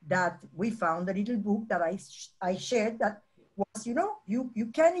that we found, a little book that I shared that was, you know,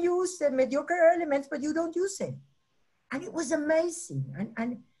 you can use the mediocre elements, but you don't use it. And it was amazing.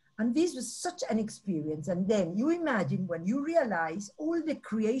 And this was such an experience. And then you imagine when you realize all the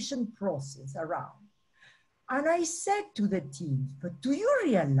creation process around. And I said to the team, but do you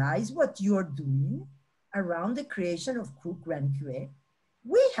realize what you're doing around the creation of Krug Grande Cuvee?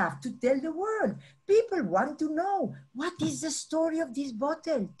 We have to tell the world. People want to know, what is the story of this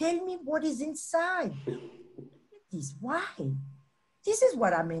bottle? Tell me what is inside. This, why? This is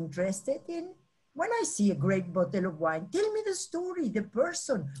what I'm interested in. When I see a great bottle of wine, tell me the story, the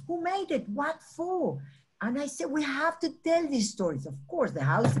person who made it, what for? And I said, we have to tell these stories. Of course, the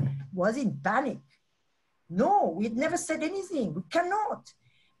house was in panic. No, we had never said anything. We cannot.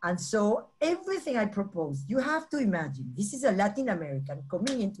 And so everything I proposed, you have to imagine, this is a Latin American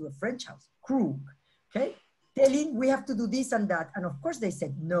coming into a French house, Krug, okay? Telling we have to do this and that. And of course they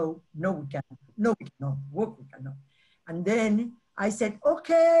said, no, no, we cannot. No, we cannot. Work, we cannot. And then I said,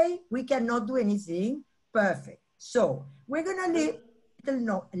 okay, we cannot do anything. Perfect. So we're going to leave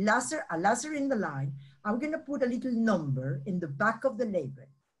a laser in the line. I'm going to put a little number in the back of the label.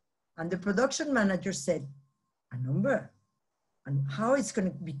 And the production manager said, a number? And how it's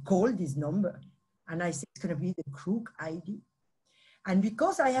going to be called, this number? And I said, it's going to be the Krug ID. And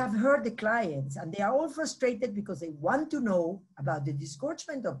because I have heard the clients, and they are all frustrated because they want to know about the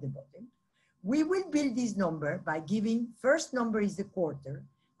disgorgement of the bottle, we will build this number by giving, first number is the quarter,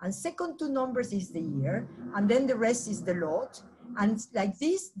 and second 2 numbers is the year, and then the rest is the lot. And like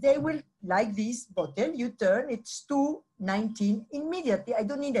this, they will, like this bottle, you turn, it's 219 immediately. I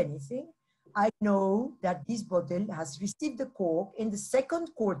don't need anything. I know that this bottle has received the cork in the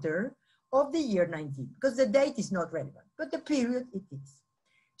 2nd quarter of the year 19, because the date is not relevant, but the period it is.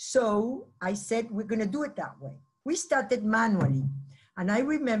 So I said, we're going to do it that way. We started manually. And I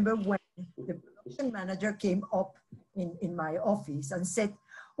remember when the production manager came up in my office and said,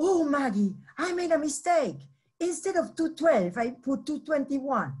 oh, Maggie, I made a mistake. Instead of 212, I put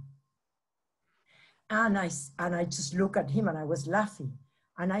 221. And I just looked at him and I was laughing.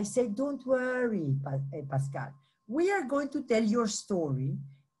 And I said, don't worry, Pascal. We are going to tell your story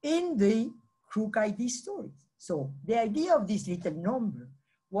in the Krug ID stories. So the idea of this little number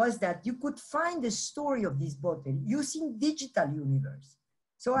was that you could find the story of this bottle using digital universe.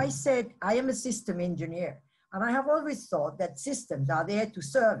 So I said, I am a system engineer, and I have always thought that systems are there to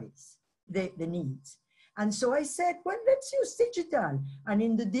service the needs. And so I said, well, let's use digital. And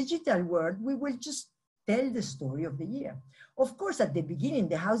in the digital world, we will just tell the story of the year. Of course, at the beginning,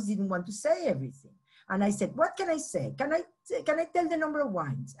 the house didn't want to say everything. And I said, what can I say? Can I tell the number of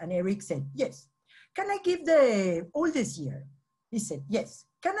wines? And Eric said, yes. Can I give the oldest year? He said, yes.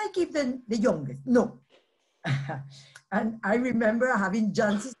 Can I give the youngest? No. And I remember having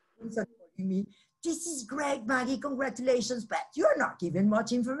Jancis telling me, this is great, Maggie, congratulations, but you're not giving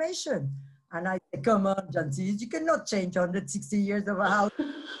much information. And I said, come on, Jancis, you cannot change 160 years of a house.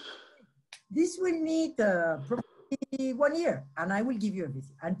 This will need probably 1 year, and I will give you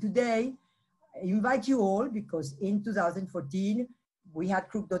everything. And today, I invite you all, because in 2014, we had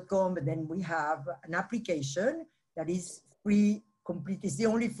Krug.com, but then we have an application that is free, complete. It's the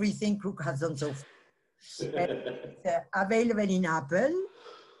only free thing Krug has done so far. It's available in Apple.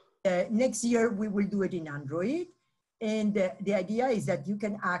 Next year, we will do it in Android. And the idea is that you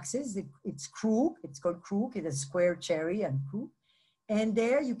can access, it's Krug, it's called Krug, it's a square cherry and Krug. And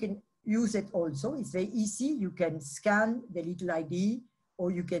there you can use it also. It's very easy. You can scan the little ID,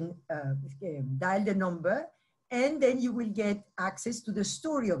 or you can dial the number, and then you will get access to the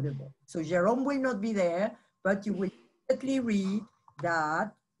story of the book. So Jerome will not be there, but you will immediately read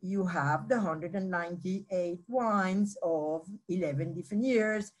that you have the 198 wines of 11 different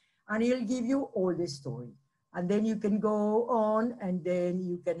years, and it'll give you all the story. And then you can go on, and then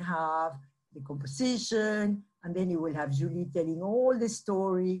you can have the composition, and then you will have Julie telling all the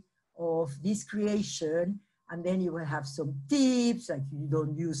story of this creation, and then you will have some tips, like you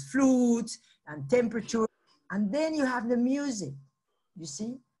don't use flutes and temperature, and then you have the music, you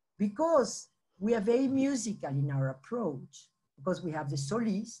see? Because we are very musical in our approach, because we have the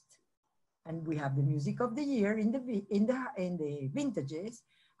solist, and we have the music of the year in the vintages,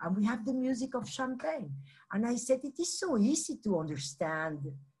 and we have the music of champagne. And I said, it is so easy to understand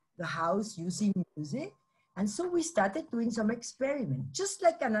the house using music. And so we started doing some experiment, just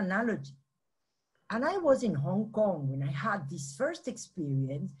like an analogy. And I was in Hong Kong when I had this first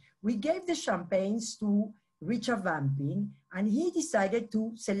experience. We gave the champagnes to Richard Vamping, and he decided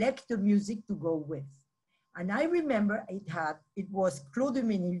to select the music to go with. And I remember it was Clos du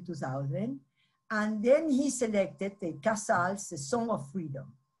Mesnil 2000, and then he selected the Casals, the Song of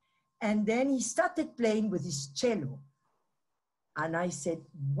Freedom. And then he started playing with his cello. And I said,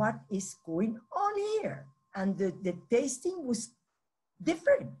 what is going on here? And the tasting was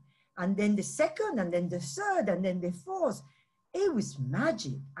different. And then the second, and then the third, and then the fourth. It was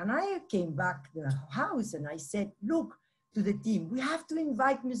magic. And I came back to the house and I said, look to the team, we have to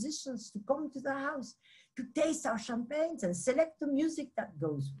invite musicians to come to the house to taste our champagnes and select the music that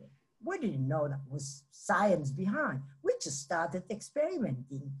goes with. We didn't know that was science behind. We just started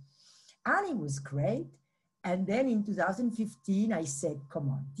experimenting. And it was great. And then in 2015, I said, come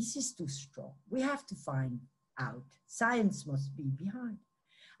on, this is too strong. We have to find out. Science must be behind.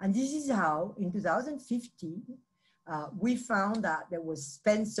 And this is how, in 2015, we found that there was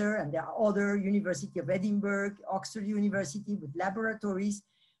Spencer and there are other University of Edinburgh, Oxford University with laboratories,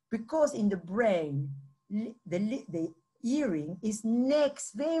 because in the brain, the hearing is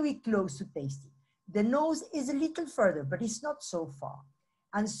next, very close to tasting. The nose is a little further, but it's not so far.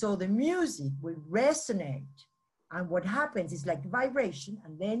 And so the music will resonate. And what happens is like vibration,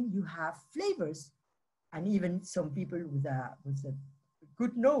 and then you have flavors. And even some people with a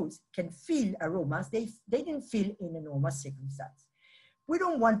good nose can feel aromas they didn't feel in a normal circumstance. We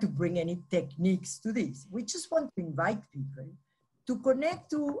don't want to bring any techniques to this. We just want to invite people to connect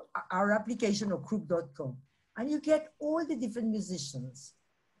to our application of Krug.com. And you get all the different musicians.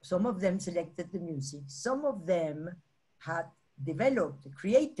 Some of them selected the music. Some of them had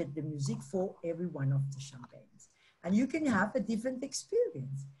created the music for every one of the champagnes. And you can have a different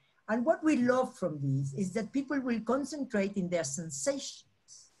experience. And what we love from this is that people will concentrate in their sensations,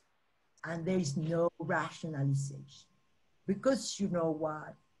 and there is no rationalization. Because you know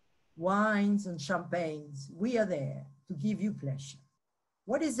what? Wines and champagnes, we are there to give you pleasure.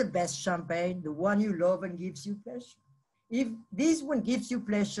 What is the best champagne? The one you love and gives you pleasure. If this one gives you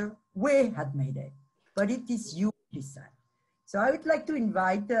pleasure, we had made it, but it is you who decide. So I would like to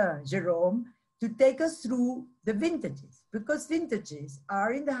invite Jerome to take us through the vintages, because vintages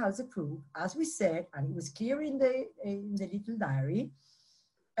are in the House of Krug, as we said, and it was clear in the little diary,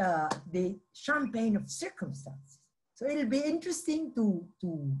 the champagne of circumstances. So it'll be interesting to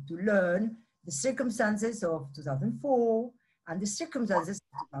learn the circumstances of 2004 and the circumstances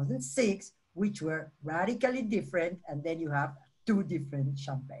of 2006, which were radically different, and then you have two different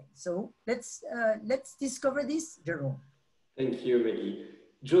champagnes. So let's discover this, Jerome. Thank you, Maggie.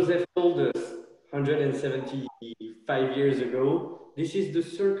 Joseph told us 175 years ago, this is the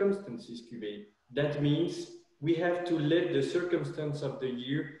circumstances cuvée. That means we have to let the circumstance of the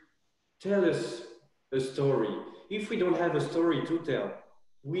year tell us a story. If we don't have a story to tell,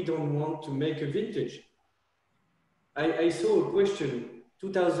 we don't want to make a vintage. I saw a question,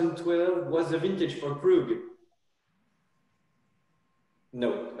 2012 was a vintage for Krug.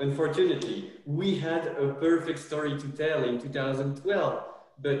 No, unfortunately, we had a perfect story to tell in 2012.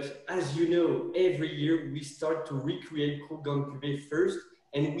 But as you know, every year we start to recreate Krug Grande Cuvee first,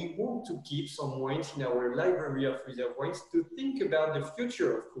 and we want to keep some wines in our library of reserve wines to think about the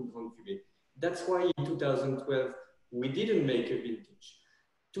future of Krug Grande Cuvee. That's why in 2012, we didn't make a vintage.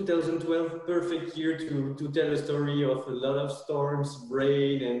 2012, perfect year to tell a story of a lot of storms,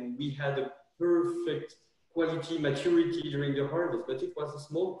 rain, and we had a perfect quality maturity during the harvest, but it was a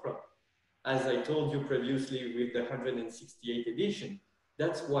small crop. As I told you previously with the 168 edition,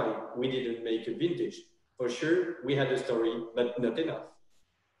 that's why we didn't make a vintage. For sure, we had a story, but not enough.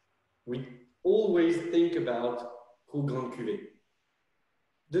 We always think about Krug Grande Cuvee.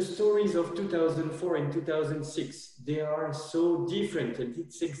 The stories of 2004 and 2006, they are so different, and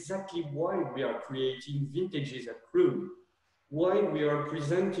it's exactly why we are creating vintages at Krug, why we are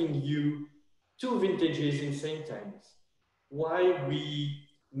presenting you two vintages in same times. Why we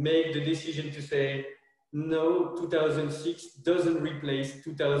make the decision to say, no, 2006 doesn't replace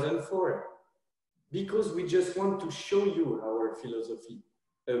 2004? Because we just want to show you our philosophy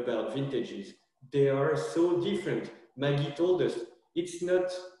about vintages. They are so different. Maggie told us, it's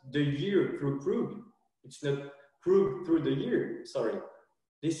not the year through Krug. It's not Krug through the year, sorry.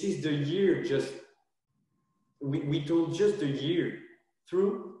 This is the year just, we told just the year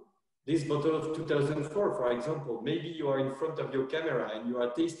through this bottle of 2004, for example. Maybe you are in front of your camera and you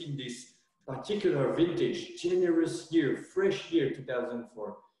are tasting this particular vintage, generous year, fresh year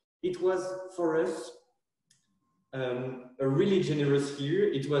 2004. It was for us a really generous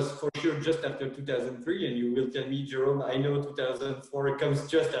year. It was for sure just after 2003, and you will tell me, Jerome, I know 2004 comes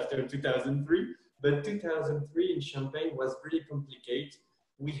just after 2003, but 2003 in Champagne was really complicated.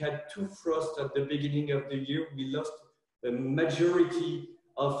 We had two frosts at the beginning of the year. We lost the majority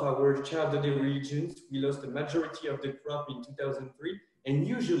of our Chardonnay regions. We lost the majority of the crop in 2003, and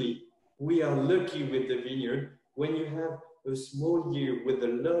usually we are lucky with the vineyard when you have a small year with a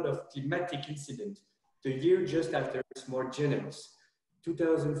lot of climatic incidents. The year just after is more generous.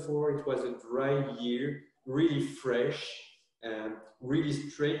 2004, it was a dry year, really fresh, really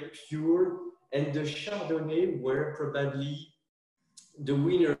straight, pure, and the Chardonnay were probably the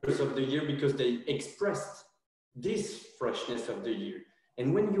winners of the year because they expressed this freshness of the year.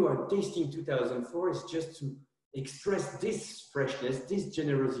 And when you are tasting 2004, it's just to express this freshness, this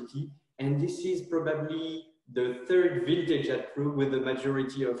generosity, and this is probably the third vintage at Krug with the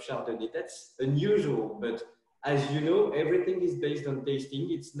majority of Chardonnay. That's unusual, but as you know, everything is based on tasting.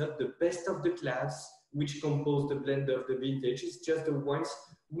 It's not the best of the class which compose the blend of the vintage. It's just the ones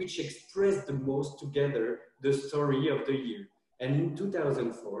which express the most together the story of the year. And in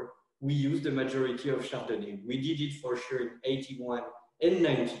 2004, we used the majority of Chardonnay. We did it for sure in 81 and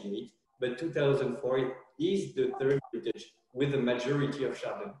 98, but 2004 is the third vintage with the majority of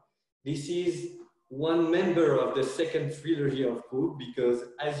Chardonnay. This is one member of the second trilogy of Krug, because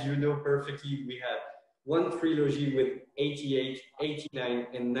as you know perfectly, we have one trilogy with 88, 89,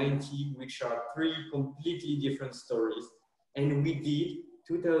 and 90, which are three completely different stories. And we did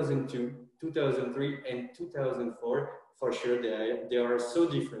 2002, 2003, and 2004. For sure, they are so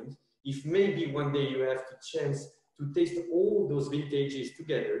different. If maybe one day you have the chance to taste all those vintages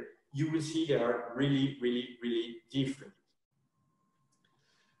together, you will see they are really, really, really different.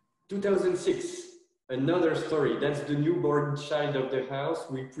 2006. Another story, that's the newborn child of the house.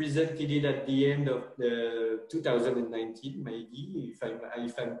 We presented it at the end of 2019, maybe, if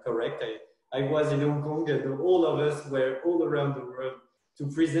I'm correct. I was in Hong Kong and all of us were all around the world to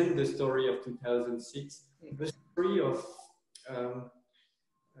present the story of 2006. The story of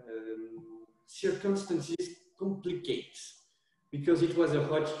circumstances complicates because it was a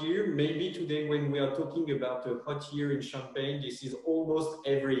hot year. Maybe today when we are talking about a hot year in Champagne, this is almost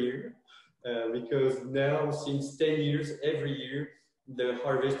every year. Because now, since 10 years, every year, the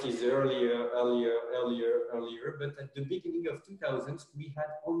harvest is earlier. But at the beginning of 2000s, we had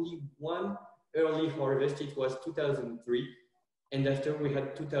only one early harvest. It was 2003. And after we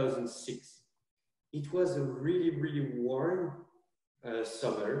had 2006. It was a really, really warm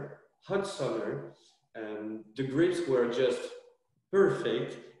summer, hot summer. The grapes were just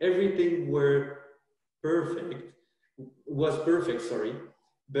perfect. Everything was perfect, sorry.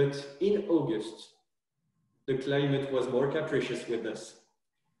 But in August, the climate was more capricious with us.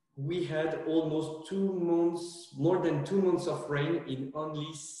 We had almost 2 months, more than 2 months of rain in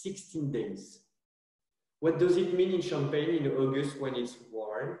only 16 days. What does it mean in Champagne in August when it's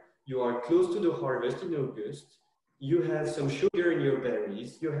warm? You are close to the harvest in August. You have some sugar in your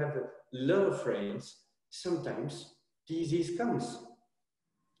berries. You have a lot of rains. Sometimes disease comes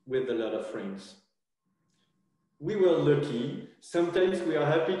with a lot of rains. We were lucky. Sometimes we are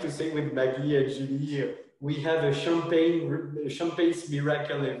happy to say with Maggie and Julie, we have a champagne's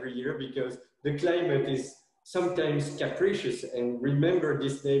miracle every year because the climate is sometimes capricious. And remember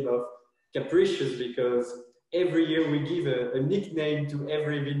this name of capricious because every year we give a nickname to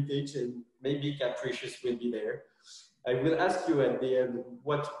every vintage and maybe capricious will be there. I will ask you at the end,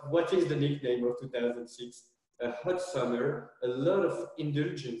 what is the nickname of 2006? A hot summer, a lot of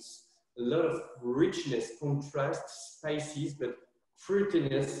indulgence, a lot of richness, contrast, spices, but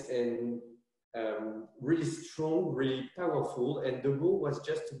fruitiness and really strong, really powerful. And the goal was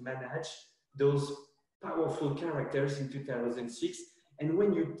just to manage those powerful characters in 2006. And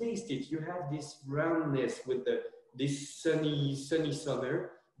when you taste it, you have this roundness with this sunny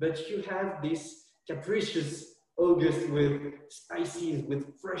summer, but you have this capricious August with spices, with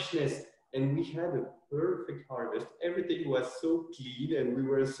freshness. And we had a perfect harvest. Everything was so clean and we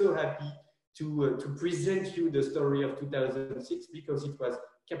were so happy to present you the story of 2006 because it was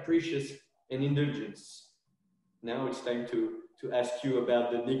capricious and indulgence. Now it's time to ask you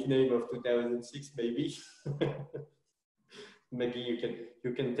about the nickname of 2006, maybe. Maggie,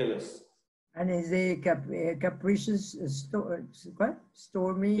 you can tell us. And is a capricious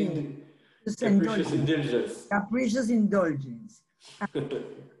stormy capricious indulgence. Capricious indulgence.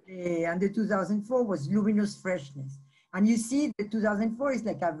 And the 2004 was luminous freshness. And you see, the 2004 is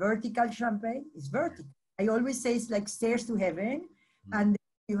like a vertical champagne. It's vertical. I always say it's like stairs to heaven. And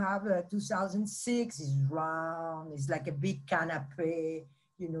you have 2006 is round. It's like a big canapé,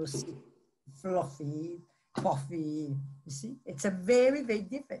 you know, fluffy, puffy. You see, it's a very, very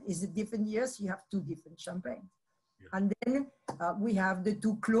different. It's a different years. You have two different champagne. Yeah. And then we have the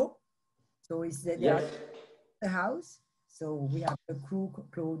two Clos. So it's the house. So we have the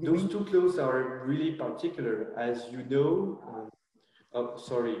Krug. Those two Clos are really particular, as you know. Oh,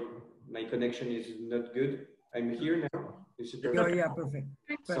 sorry, my connection is not good. I'm here now. Is it perfect? Yeah, perfect.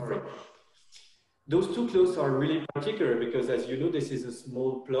 Sorry. Those two Clos are really particular because, as you know, this is a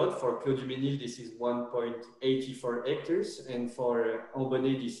small plot. For Clos du Mesnil, this is 1.84 hectares, and for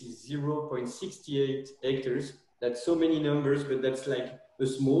Ambonnet, this is 0.68 hectares. That's so many numbers, but that's like a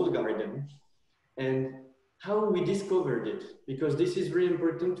small garden. And how we discovered it, because this is really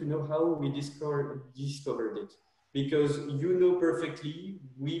important to know how we discovered it. Because you know perfectly,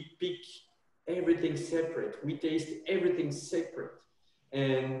 we pick everything separate. We taste everything separate.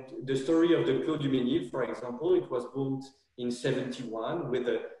 And the story of the Clos du Mesnil, for example, it was built in 71 with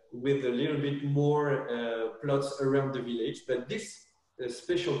a little bit more plots around the village, but this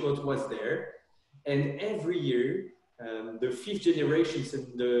special plot was there. And every year, the fifth generations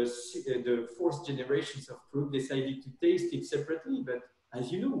and the fourth generations of Krug decided to taste it separately, but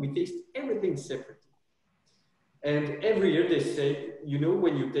as you know, we taste everything separately. And every year they say, you know,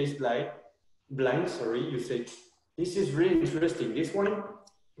 when you taste blind, you say, this is really interesting. This one,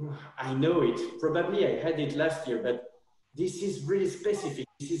 I know it. Probably I had it last year, but this is really specific.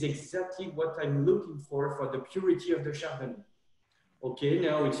 This is exactly what I'm looking for the purity of the Chardonnay. Okay,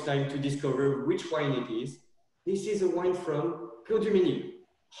 now it's time to discover which wine it is. This is a wine from Clos du Mesnil.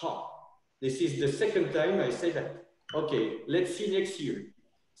 This is the second time I say that. Okay, let's see next year.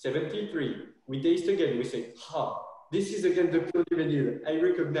 73, we taste again, we say, this is again the Clos du Mesnil. I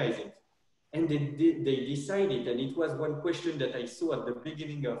recognize it. And they decided, and it was one question that I saw at the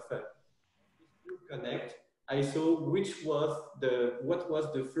beginning of Connect. I saw what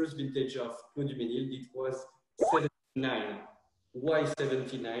was the first vintage of Clos du Mesnil. It was 79. Why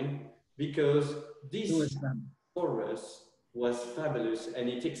 79? Because this for us was fabulous, and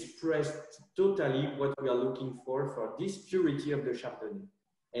it expressed totally what we are looking for this purity of the Chardonnay.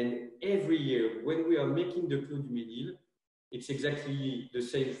 And every year, when we are making the Clos du Mesnil, it's exactly the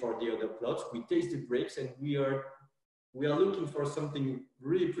same for the other plots. We taste the grapes, and we are looking for something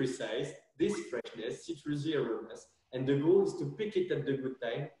really precise, this freshness, citrusy aromas, and the goal is to pick it at the good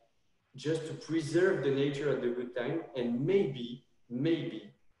time, just to preserve the nature at the good time, and maybe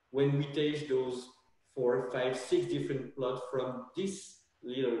when we taste those 4, 5, 6 different plots from this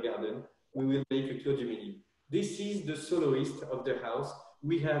little garden, we will make a Clos du Mesnil. This is the soloist of the house.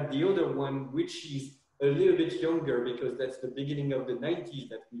 We have the other one, which is a little bit younger because that's the beginning of the 90s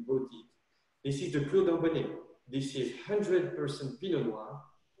that we wrote it. This is the Clos d'Ambonnet. This is 100% Pinot Noir,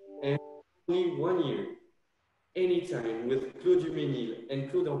 and only 1 year. Anytime with Clos du Mesnil and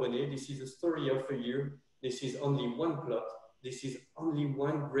Clos d'Ambonnet, this is a story of a year. This is only one plot. This is only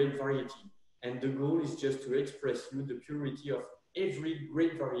one grape variety. And the goal is just to express you the purity of every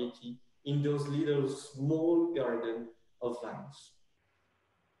grape variety in those little small garden of vines.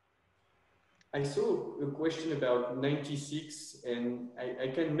 I saw a question about 96, and I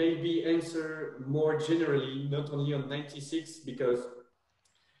can maybe answer more generally, not only on 96, because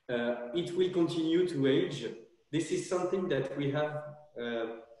it will continue to age. This is something that we have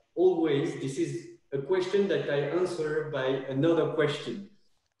always. This is a question that I answer by another question.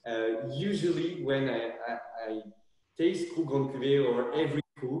 Usually when I taste Krug Grande Cuvee or every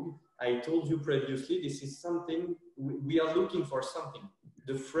Krug, I told you previously, this is something, we are looking for something,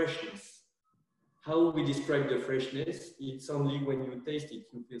 the freshness. How we describe the freshness, it's only when you taste it,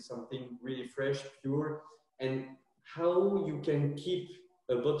 you feel something really fresh, pure, and how you can keep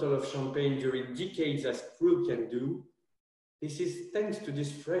a bottle of champagne during decades as Krug can do, this is thanks to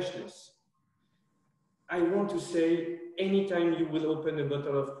this freshness. I want to say, anytime you will open a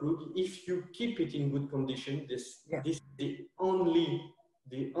bottle of Krug, if you keep it in good condition, this is the only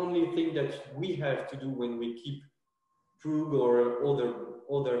thing that we have to do when we keep Krug or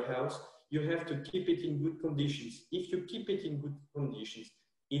other house. You have to keep it in good conditions. If you keep it in good conditions,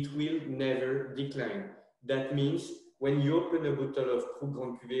 it will never decline. That means when you open a bottle of Krug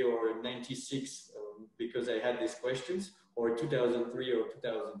Grande Cuvee or 96, because I had these questions, or 2003 or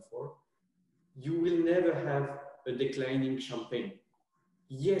 2004, you will never have a declining champagne.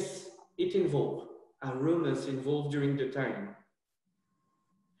 Yes, it involved aromas involved during the time.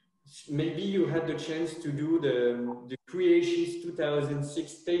 Maybe you had the chance to do the Creations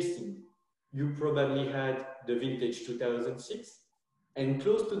 2006 tasting. You probably had the vintage 2006, and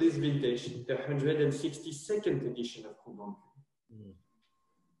close to this vintage, the 162nd edition of Krug Grande Cuvee.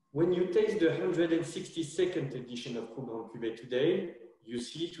 When you taste the 162nd edition of Krug Grande Cuvee today, you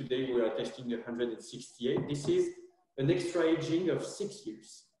see today we are testing the 168. This is an extra aging of 6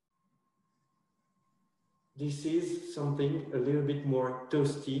 years. This is something a little bit more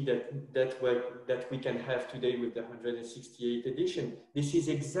toasty that we can have today with the 168 edition. This is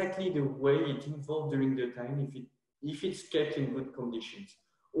exactly the way it evolved during the time if it's kept in good conditions.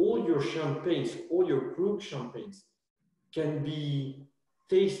 All your champagnes, all your Krug champagnes can be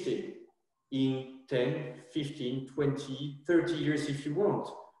tasted in 10, 15, 20, 30 years if you want.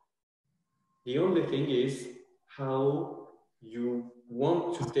 The only thing is how you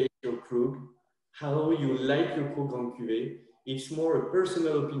want to taste your Krug, how you like your Krug Grande Cuvee. It's more a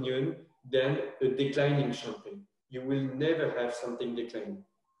personal opinion than a declining champagne. You will never have something declining.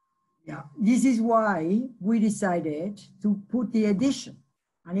 Yeah, this is why we decided to put the edition,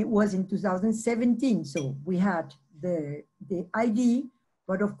 and it was in 2017. So we had the ID,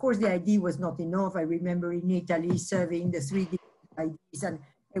 but of course the ID was not enough. I remember in Italy serving the 3 different IDs, and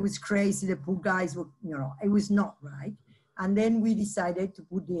it was crazy. The poor guys were, you know, it was not right. And then we decided to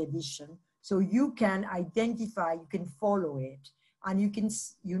put the edition. So you can identify, you can follow it, and you can,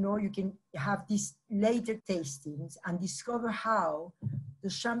 you know, you can have these later tastings and discover how the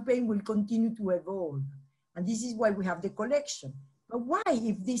champagne will continue to evolve. And this is why we have the collection. But why,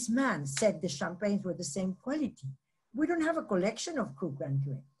 if this man said the champagnes were the same quality, we don't have a collection of Krug Grande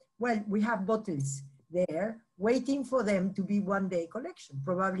Cuvee? Well, we have bottles there waiting for them to be one-day collection.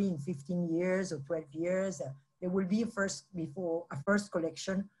 Probably in 15 years or 12 years, there will be a first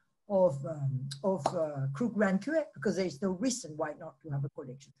collection of Krug Grande Cuvee, because there is no reason why not to have a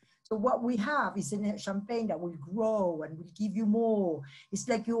collection. So what we have is a champagne that will grow and will give you more. It's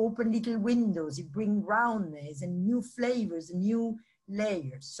like you open little windows, you bring roundness and new flavors and new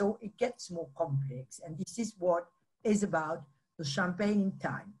layers. So it gets more complex. And this is what is about the champagne in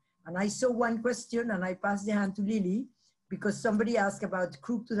time. And I saw one question and I passed the hand to Lily because somebody asked about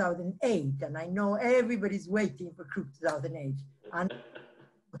Krug 2008. And I know everybody's waiting for Krug 2008. And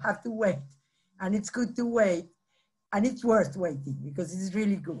have to wait, and it's good to wait, and it's worth waiting because it's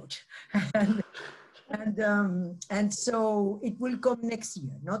really good. and so it will come next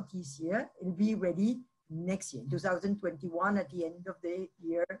year, not this year. It'll be ready next year, 2021, at the end of the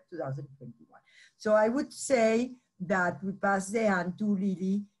year 2021. So I would say that we pass the hand to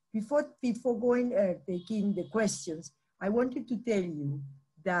Lily. Before going taking the questions, I wanted to tell you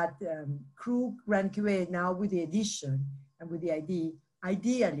that Krug Grande Cuvee now with the edition and with the ID,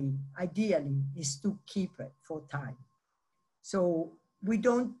 ideally is to keep it for time. So we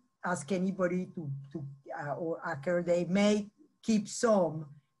don't ask anybody or Acker, they may keep some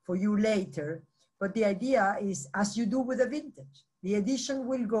for you later, but the idea is, as you do with a vintage, the edition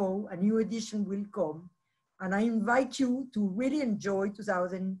will go, a new edition will come, and I invite you to really enjoy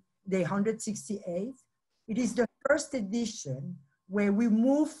the 168th. It is the first edition where we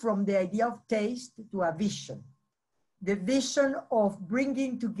move from the idea of taste to a vision. The vision of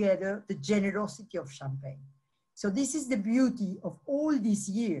bringing together the generosity of champagne. So this is the beauty of all these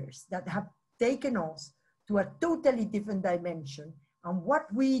years that have taken us to a totally different dimension. And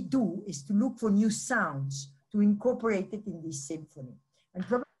what we do is to look for new sounds to incorporate it in this symphony. And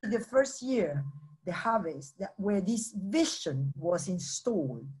probably the first year, the harvest, where this vision was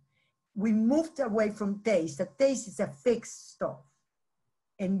installed, we moved away from taste. The taste is a fixed stuff.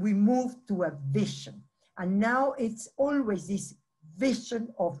 And we moved to a vision. And now it's always this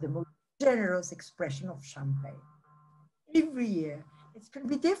vision of the most generous expression of champagne. Every year, it's going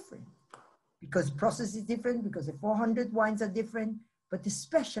to be different because process is different, because the 400 wines are different, but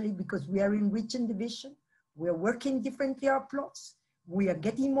especially because we are enriching the vision. We are working differently our plots. We are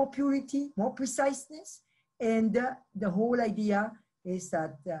getting more purity, more preciseness. And the whole idea is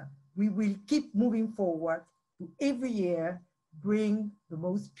that we will keep moving forward to every year bring the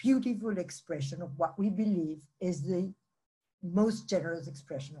most beautiful expression of what we believe is the most generous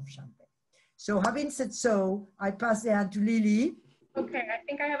expression of champagne. So having said so, I pass the hand to Lily. Okay, I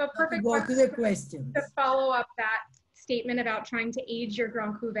think I have a perfect go to the questions. To follow up that statement about trying to age your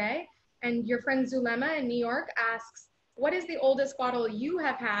Grande Cuvee. And your friend Zulema in New York asks, what is the oldest bottle you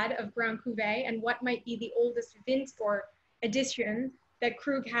have had of Grande Cuvee, and what might be the oldest vintage or edition that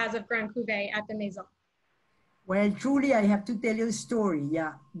Krug has of Grande Cuvee at the Maison? Well, truly, I have to tell you a story.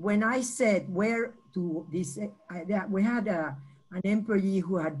 Yeah, when I said where to this, we had an employee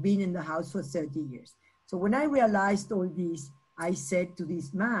who had been in the house for 30 years. So when I realized all this, I said to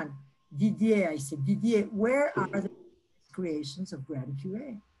this man, Didier, I said, Didier, where are the creations of Grande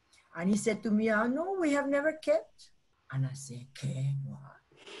Cuvee? And he said to me, oh, no, we have never kept. And I said, okay, what?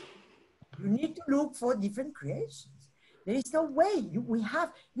 You need to look for different creations. There is no way. We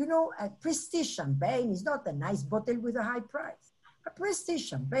have, you know, a prestige champagne is not a nice bottle with a high price. A prestige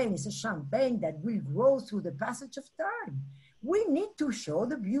champagne is a champagne that will grow through the passage of time. We need to show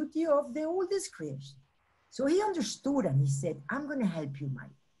the beauty of the oldest creation. So he understood and he said, I'm going to help you, Mike.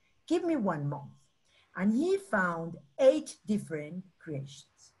 Give me 1 month. And he found 8 different creations.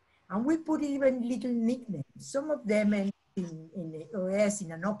 And we put even little nicknames. Some of them in the OS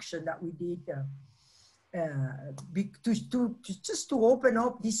in an auction that we did just to open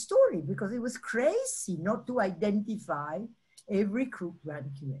up this story, because it was crazy not to identify every Krug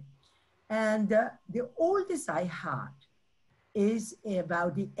Grande Cuvee. And the oldest I had is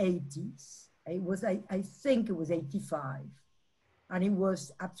about the 80s. It was, I think it was 85. And it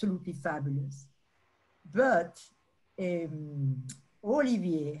was absolutely fabulous. But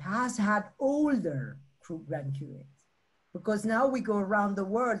Olivier has had older Krug Grande Cuvées, because now we go around the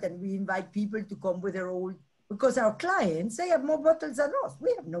world and we invite people to come with their old, because our clients, they have more bottles than us.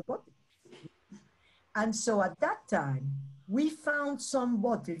 We have no bottles. And so at that time, we found some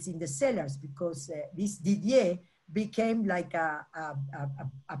bottles in the cellars, because this Didier became like a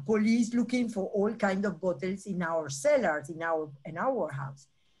police looking for all kinds of bottles in our cellars, in our house.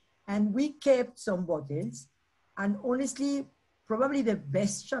 And we kept some bottles, and honestly, probably the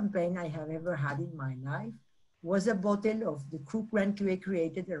best champagne I have ever had in my life was a bottle of the Krug Grande Cuvee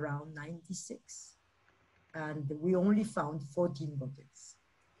created around 96. And we only found 14 bottles.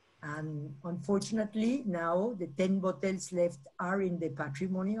 And unfortunately, now the 10 bottles left are in the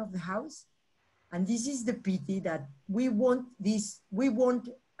patrimony of the house. And this is the pity, that we won't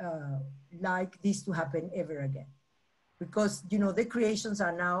like this to happen ever again. Because, you know, the creations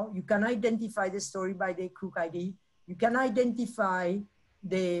are now, you can identify the story by the Krug ID, you can identify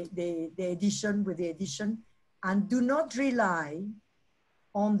the edition with the edition, and do not rely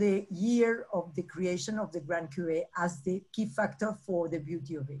on the year of the creation of the Grande Cuvee as the key factor for the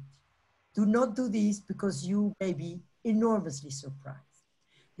beauty of it. Do not do this, because you may be enormously surprised.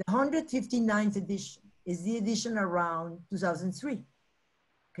 The 159th edition is the edition around 2003,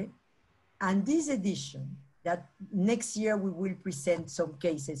 okay? And this edition, that next year we will present some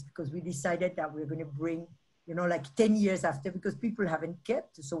cases, because we decided that we're going to bring, you know, like 10 years after, because people haven't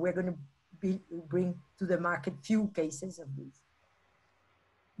kept. So we're going to bring to the market few cases of this.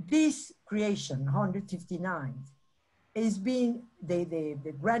 This creation, 159, is being,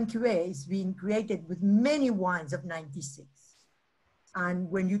 the Grande Cuvee is being created with many wines of 96. And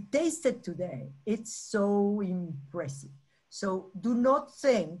when you taste it today, it's so impressive. So do not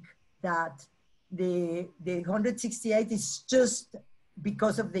think that the 168 is just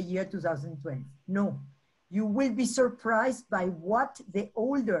because of the year 2012. No, you will be surprised by what the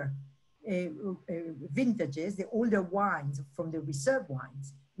older vintages, the older wines from the reserve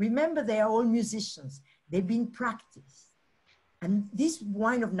wines. Remember, they are all musicians. They've been practiced. And this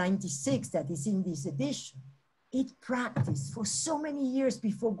wine of 96 that is in this edition, it practiced for so many years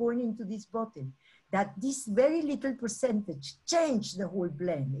before going into this bottle, that this very little percentage changed the whole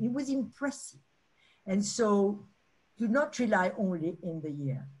blend. It was impressive. And so do not rely only in the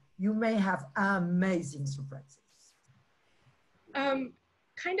year. You may have amazing surprises.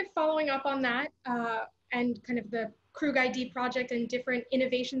 Kind of following up on that, and kind of the Krug ID project and different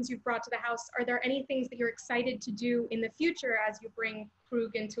innovations you've brought to the house, are there any things that you're excited to do in the future as you bring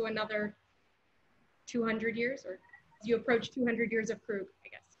Krug into another 200 years, or as you approach 200 years of Krug, I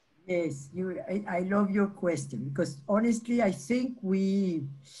guess? Yes, I love your question, because honestly, I think we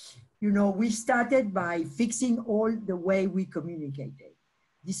started by fixing all the way we communicated,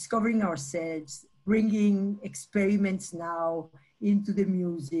 discovering ourselves, bringing experiments now into the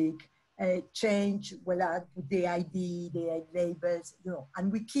music, change, the ID, the labels, you know,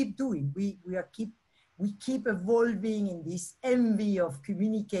 and we keep doing, we keep evolving in this envy of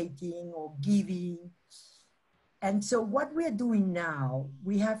communicating or giving. And so what we are doing now,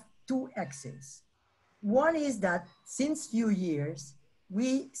 we have 2 axes. One is that since few years,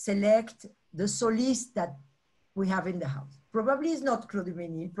 we select the solist that we have in the house. Probably it's not Clos du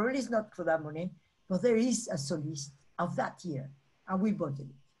Mesnil, probably it's not Claude Monet, but there is a solist of that year, and we bought it.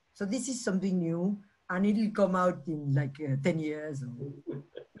 So this is something new, and it'll come out in like 10 years. Or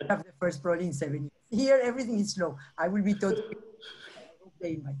have the first probably in 7 years. Here, everything is slow. I will be totally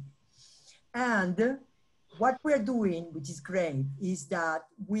okay in my. And what we're doing, which is great, is that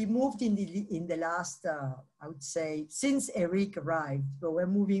we moved in the last, I would say, since Eric arrived, but we're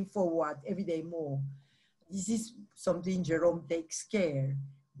moving forward every day more. This is something Jerome takes care,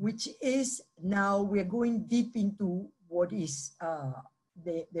 which is now we're going deep into what is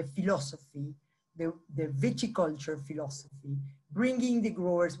the philosophy, the viticulture philosophy, bringing the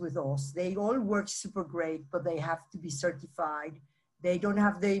growers with us. They all work super great, but they have to be certified. They don't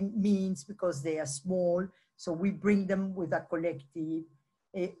have the means because they are small. So we bring them with a collective.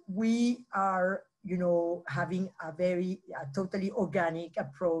 We are, you know, having a totally organic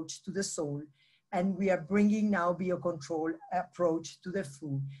approach to the soil. And we are bringing now biocontrol approach to the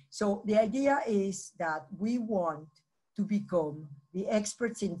food. So the idea is that we want to become the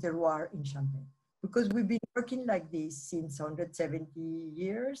experts in terroir in Champagne, because we've been working like this since 170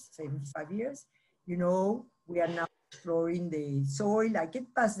 years, 75 years. You know, we are now exploring the soil. I can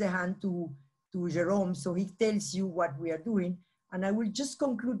pass the hand to Jerome, so he tells you what we are doing. And I will just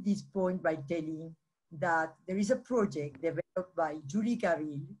conclude this point by telling that there is a project developed by Julie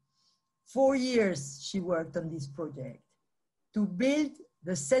Carville. 4 years she worked on this project to build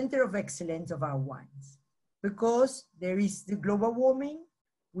the center of excellence of our wines. Because there is the global warming,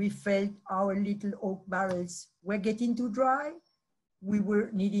 we felt our little oak barrels were getting too dry. We were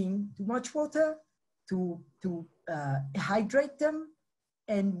needing too much water to hydrate them.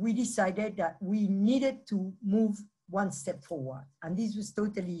 And we decided that we needed to move one step forward. And this was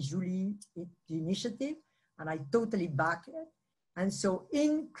totally Julie's initiative, and I totally back it. And so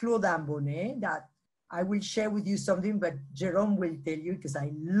in Clos du Mesnil, that I will share with you something, but Jerome will tell you, because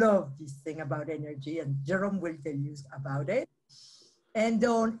I love this thing about energy, and Jerome will tell you about it. And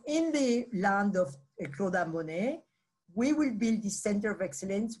in the land of Clos du Mesnil, we will build this center of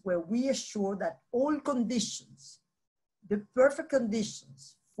excellence where we assure that all conditions, the perfect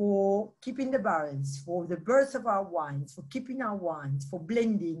conditions for keeping the barrels, for the birth of our wines, for keeping our wines, for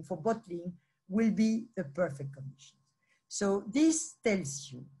blending, for bottling, will be the perfect conditions. So this tells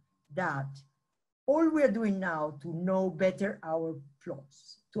you that all we are doing now to know better our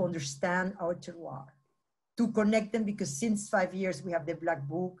plots, to understand our terroir, to connect them, because since 5 years we have the Black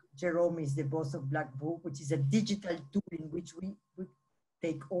Book. Jerome is the boss of Black Book, which is a digital tool in which we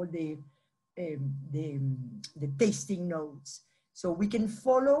take all the tasting notes. So we can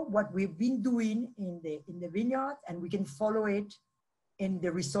follow what we've been doing in the vineyard, and we can follow it in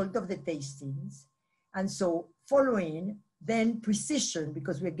the result of the tastings. And so following, then precision,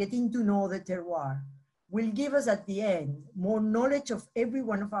 because we're getting to know the terroir, will give us at the end more knowledge of every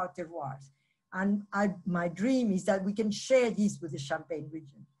one of our terroirs. And my dream is that we can share this with the Champagne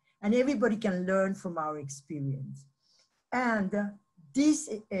region, and everybody can learn from our experience. And this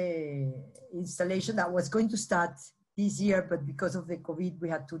installation that was going to start this year, but because of the COVID, we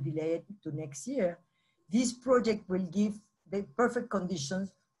had to delay it to next year. This project will give the perfect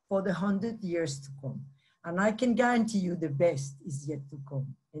conditions for the 100 years to come. And I can guarantee you the best is yet to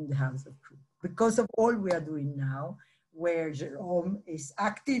come in the House of Krug, because of all we are doing now, where Jerome is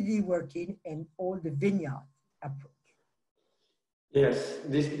actively working in all the vineyard approach. Yes,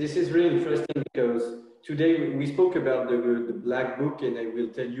 this is really interesting, because today we spoke about the Black Book, and I will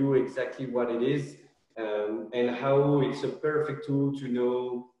tell you exactly what it is, and how it's a perfect tool to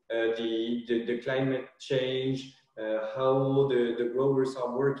know the climate change, how the growers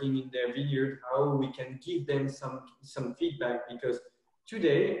are working in their vineyard, how we can give them some feedback, because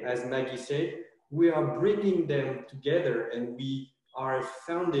today, as Maggie said, we are bringing them together, and we are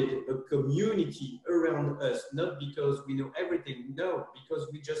founded a community around us, not because we know everything, no, because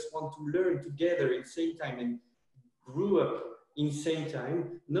we just want to learn together in the same time and grew up in the same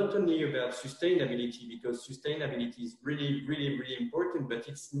time, not only about sustainability, because sustainability is really, really, really important, but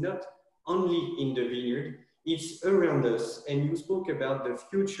it's not only in the vineyard, it's around us. And you spoke about the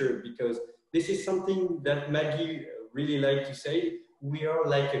future, because this is something that Maggie really liked to say. We are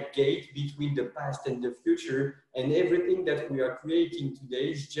like a gate between the past and the future, and everything that we are creating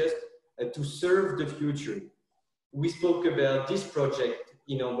today is just to serve the future. We spoke about this project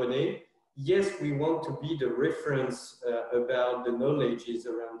in Ambonnet. Yes, we want to be the reference about the knowledges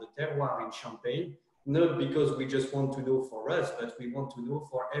around the terroir in Champagne, not because we just want to know for us, but we want to know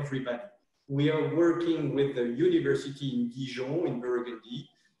for everybody. We are working with the university in Dijon, in Burgundy.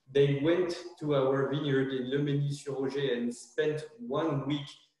 They went to our vineyard in Le Mesnil-sur-Oger and spent 1 week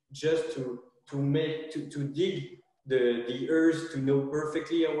just to dig the earth, to know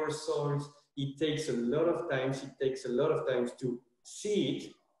perfectly our soils. It takes a lot of time. It takes a lot of time to see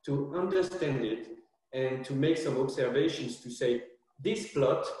it, to understand it, and to make some observations to say, this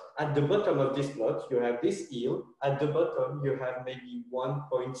plot, at the bottom of this plot, you have this hill. At the bottom, you have maybe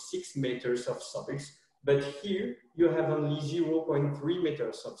 1.6 meters of soils, but here you have only 0.3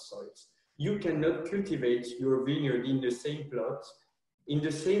 meters of soils. You cannot cultivate your vineyard in the same plot in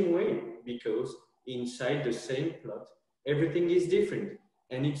the same way, because inside the same plot, everything is different.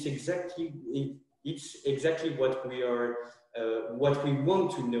 And it's exactly what we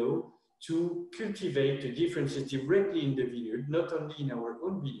want to know, to cultivate the differences directly in the vineyard, not only in our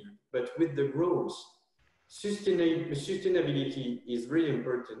own vineyard, but with the growers. Sustainability is really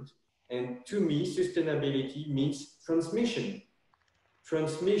important. And to me, sustainability means transmission.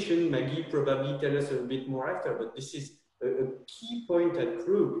 Transmission, Maggie probably tell us a bit more after, but this is a key point at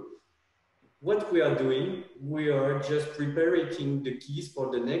Krug. What we are doing, we are just preparing the keys for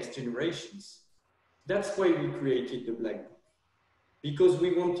the next generations. That's why we created the Black Book, because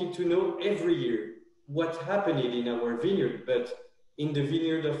we wanted to know every year what happened in our vineyard, but in the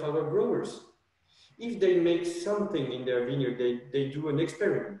vineyard of our growers. If they make something in their vineyard, they do an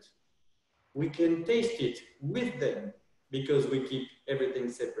experiment. We can taste it with them, because we keep everything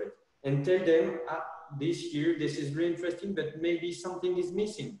separate, and tell them, this year, this is really interesting, but maybe something is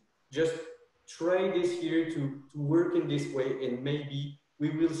missing. Just try this year to work in this way, and maybe we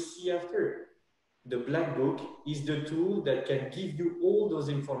will see after. The Black Book is the tool that can give you all those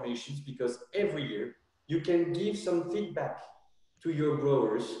informations, because every year you can give some feedback to your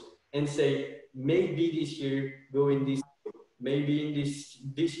growers and say, maybe this year go in this way, maybe in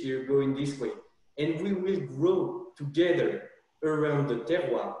this year go in this way. And we will grow together around the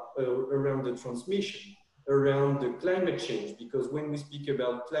terroir, around the transmission, around the climate change, because when we speak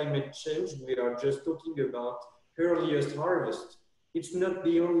about climate change, we are just talking about earliest harvest. It's not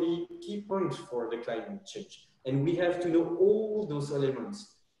the only key point for the climate change. And we have to know all those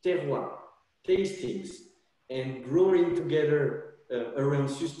elements, terroir, tastings, and growing together around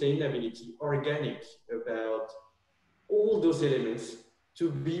sustainability, organic, about all those elements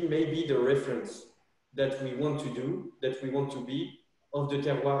to be maybe the reference that we want to do, that we want to be of the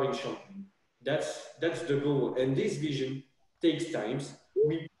terroir in Champagne. That's the goal. And this vision takes time.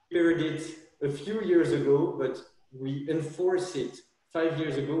 We prepared it a few years ago, but we enforced it 5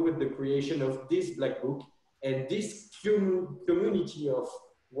 years ago with the creation of this Black Book and this community of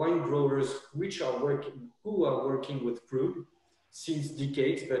wine growers who are working with Krug since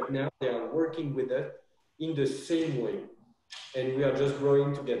decades, but now they are working with us in the same way. And we are just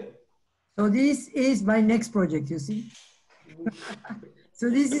growing together. So this is my next project, you see. So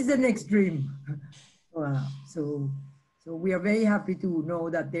this is the next dream. Wow. So we are very happy to know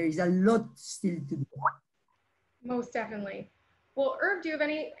that there is a lot still to do. Most definitely. Well, Irv, do you have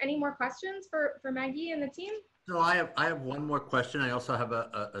any more questions for Maggie and the team? So I have one more question. I also have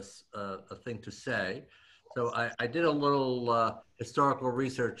a thing to say. So I did a little historical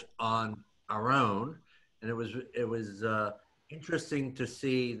research on our own, and it was interesting to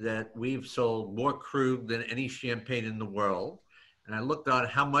see that we've sold more Krug than any champagne in the world. And I looked on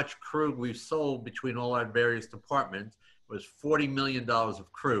how much Krug we've sold between all our various departments. It was $40 million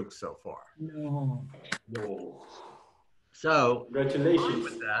of Krug so far. No. So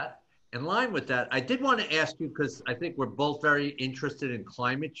congratulations. In line with that, I did want to ask you, because I think we're both very interested in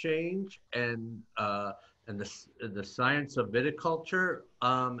climate change and the science of viticulture.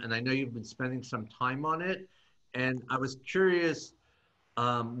 And I know you've been spending some time on it. And I was curious,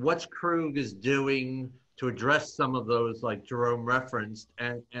 what Krug is doing to address some of those, like Jerome referenced,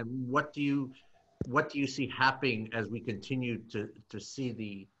 and what do you see happening as we continue to see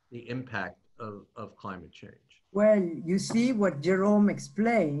the impact of climate change? Well, you see what Jerome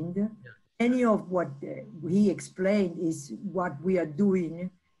explained, any of what he explained is what we are doing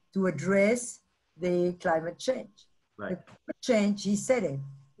to address the climate change. Right. The climate change, he said it,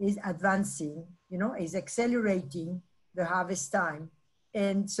 is advancing, is accelerating the harvest time.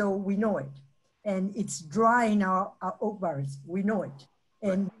 And so we know it. And it's drying our oak barrels, we know it.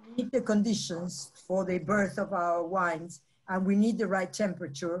 And we need the conditions for the birth of our wines, and we need the right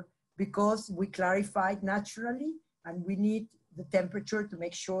temperature, because we clarify it naturally, and we need the temperature to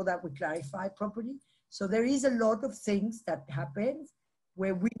make sure that we clarify properly. So there is a lot of things that happen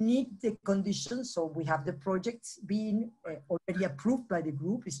where we need the conditions. So we have the projects being already approved by the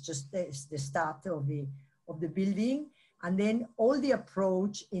group. It's just the start of the building. And then all the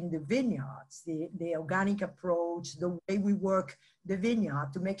approach in the vineyards, the organic approach, the way we work the vineyard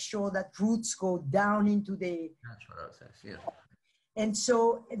to make sure that roots go down into the... That's what I was saying, yeah. And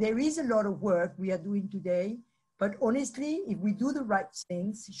so there is a lot of work we are doing today, but honestly, if we do the right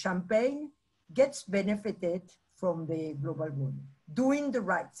things, Champagne gets benefited from the global warming. Doing the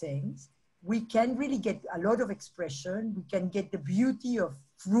right things we can really get a lot of expression. We can get the beauty of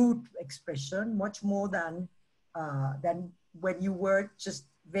fruit expression much more than when you were just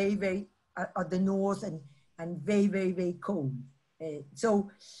very, very at the north and very, very, very cold.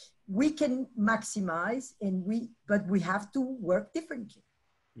 So we can maximize, but we have to work differently.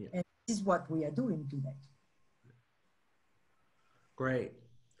 Yeah. And this is what we are doing today. Great.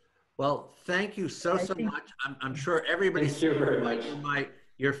 Well, thank you so much. I'm sure everybody's thank you very much.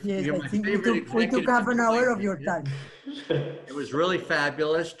 You're my favorite executive. We took half an hour of your time. It was really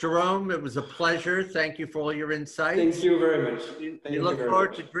fabulous. Jerome, it was a pleasure. Thank you for all your insights. Thank you very much. We look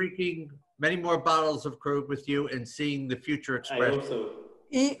forward to drinking many more bottles of Krug with you and seeing the future expression. I hope so.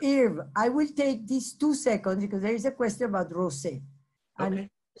 Irv, I will take these 2 seconds because there is a question about rosé. And okay.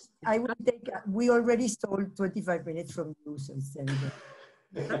 I will take, we already stole 25 minutes from you, so it's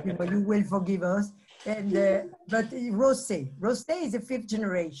you know, you will forgive us. And but rosé is the 5th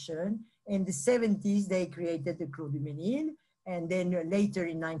generation. In the 70s, they created the Clos du Mesnil, and then later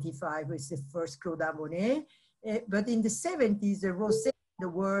in 95 was the first Clos d'Arbonnet. But in the 70s, the rosé in the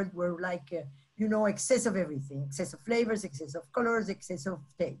world were like, you know, excess of everything, excess of flavors, excess of colors, excess of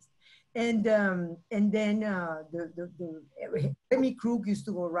taste. And then Remy Krug used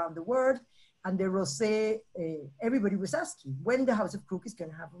to go around the world, and the rosé, everybody was asking when the House of Krug is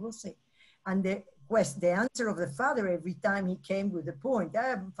going to have a rosé. And the answer of the father every time he came with the point,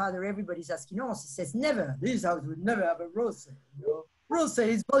 father, everybody's asking us. He says, never, this house will never have a rosé. You know? Rosé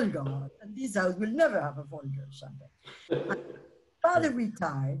is vulgar, and this house will never have a vulgar champagne. Father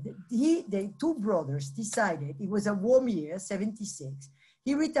retired. The 2 brothers decided, it was a warm year, 76.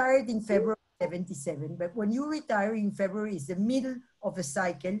 He retired in February 77, but when you retire in February, it's the middle of a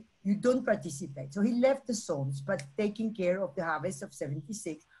cycle, you don't participate. So he left the sons, but taking care of the harvest of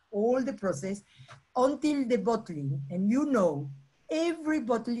 76, all the process until the bottling. And you know, every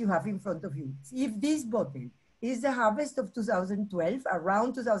bottle you have in front of you, if this bottle is the harvest of 2012,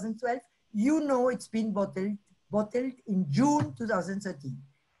 around 2012, you know it's been bottled in June 2013.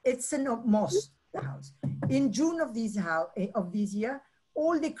 It's a must, the house. In June of this year,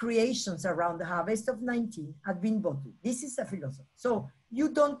 all the creations around the harvest of 19 had been bottled. This is a philosophy. So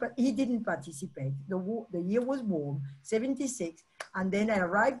he didn't participate. The year was warm, 76, and then I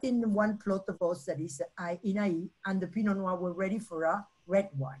arrived in one plot of us that is in Aï, and the Pinot Noir were ready for a red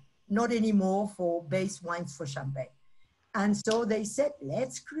wine, not anymore for base wines for champagne. And so they said,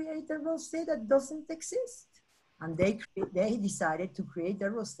 let's create a rosé that doesn't exist. And they decided to create a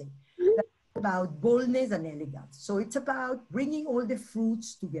rosé that's about boldness and elegance. So it's about bringing all the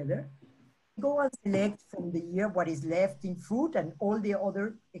fruits together, go and select from the year what is left in fruit and all the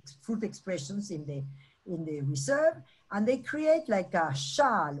other fruit expressions in the reserve, and they create like a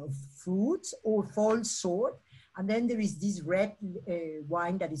chal of fruits or false sort. And then there is this red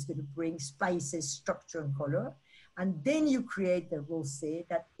wine that is going to bring spices, structure, and color. And then you create the rosé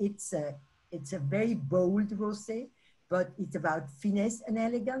that it's a very bold rosé, but it's about finesse and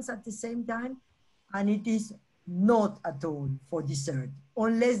elegance at the same time. And it is not at all for dessert,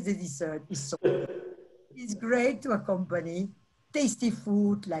 unless the dessert is so good. It's great to accompany tasty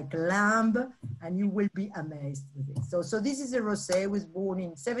food like lamb, and you will be amazed with it. So this is a rosé, was born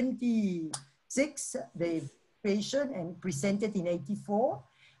in 76, the creation, and presented in 84.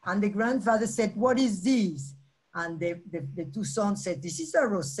 And the grandfather said, what is this? And the 2 sons said, this is a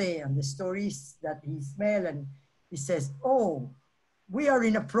rosé. And the story is that he smelled and he says, oh, we are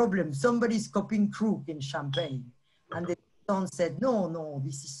in a problem. Somebody's copying Krug in champagne. And the son said, no,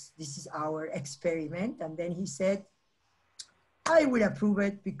 this is our experiment. And then he said, I will approve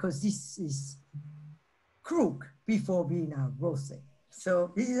it because this is Krug before being a rosé.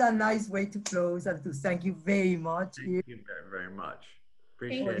 So this is a nice way to close and to thank you very much. Thank you very, very much.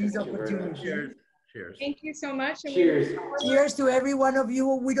 Appreciate for these opportunities. Cheers. Cheers. Thank you so much. Cheers. Cheers to every one of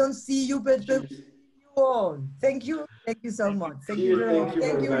you. We don't see you, but you all. Thank you. Thank you so much. Thank you very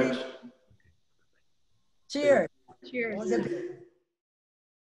much. Cheers. Cheers.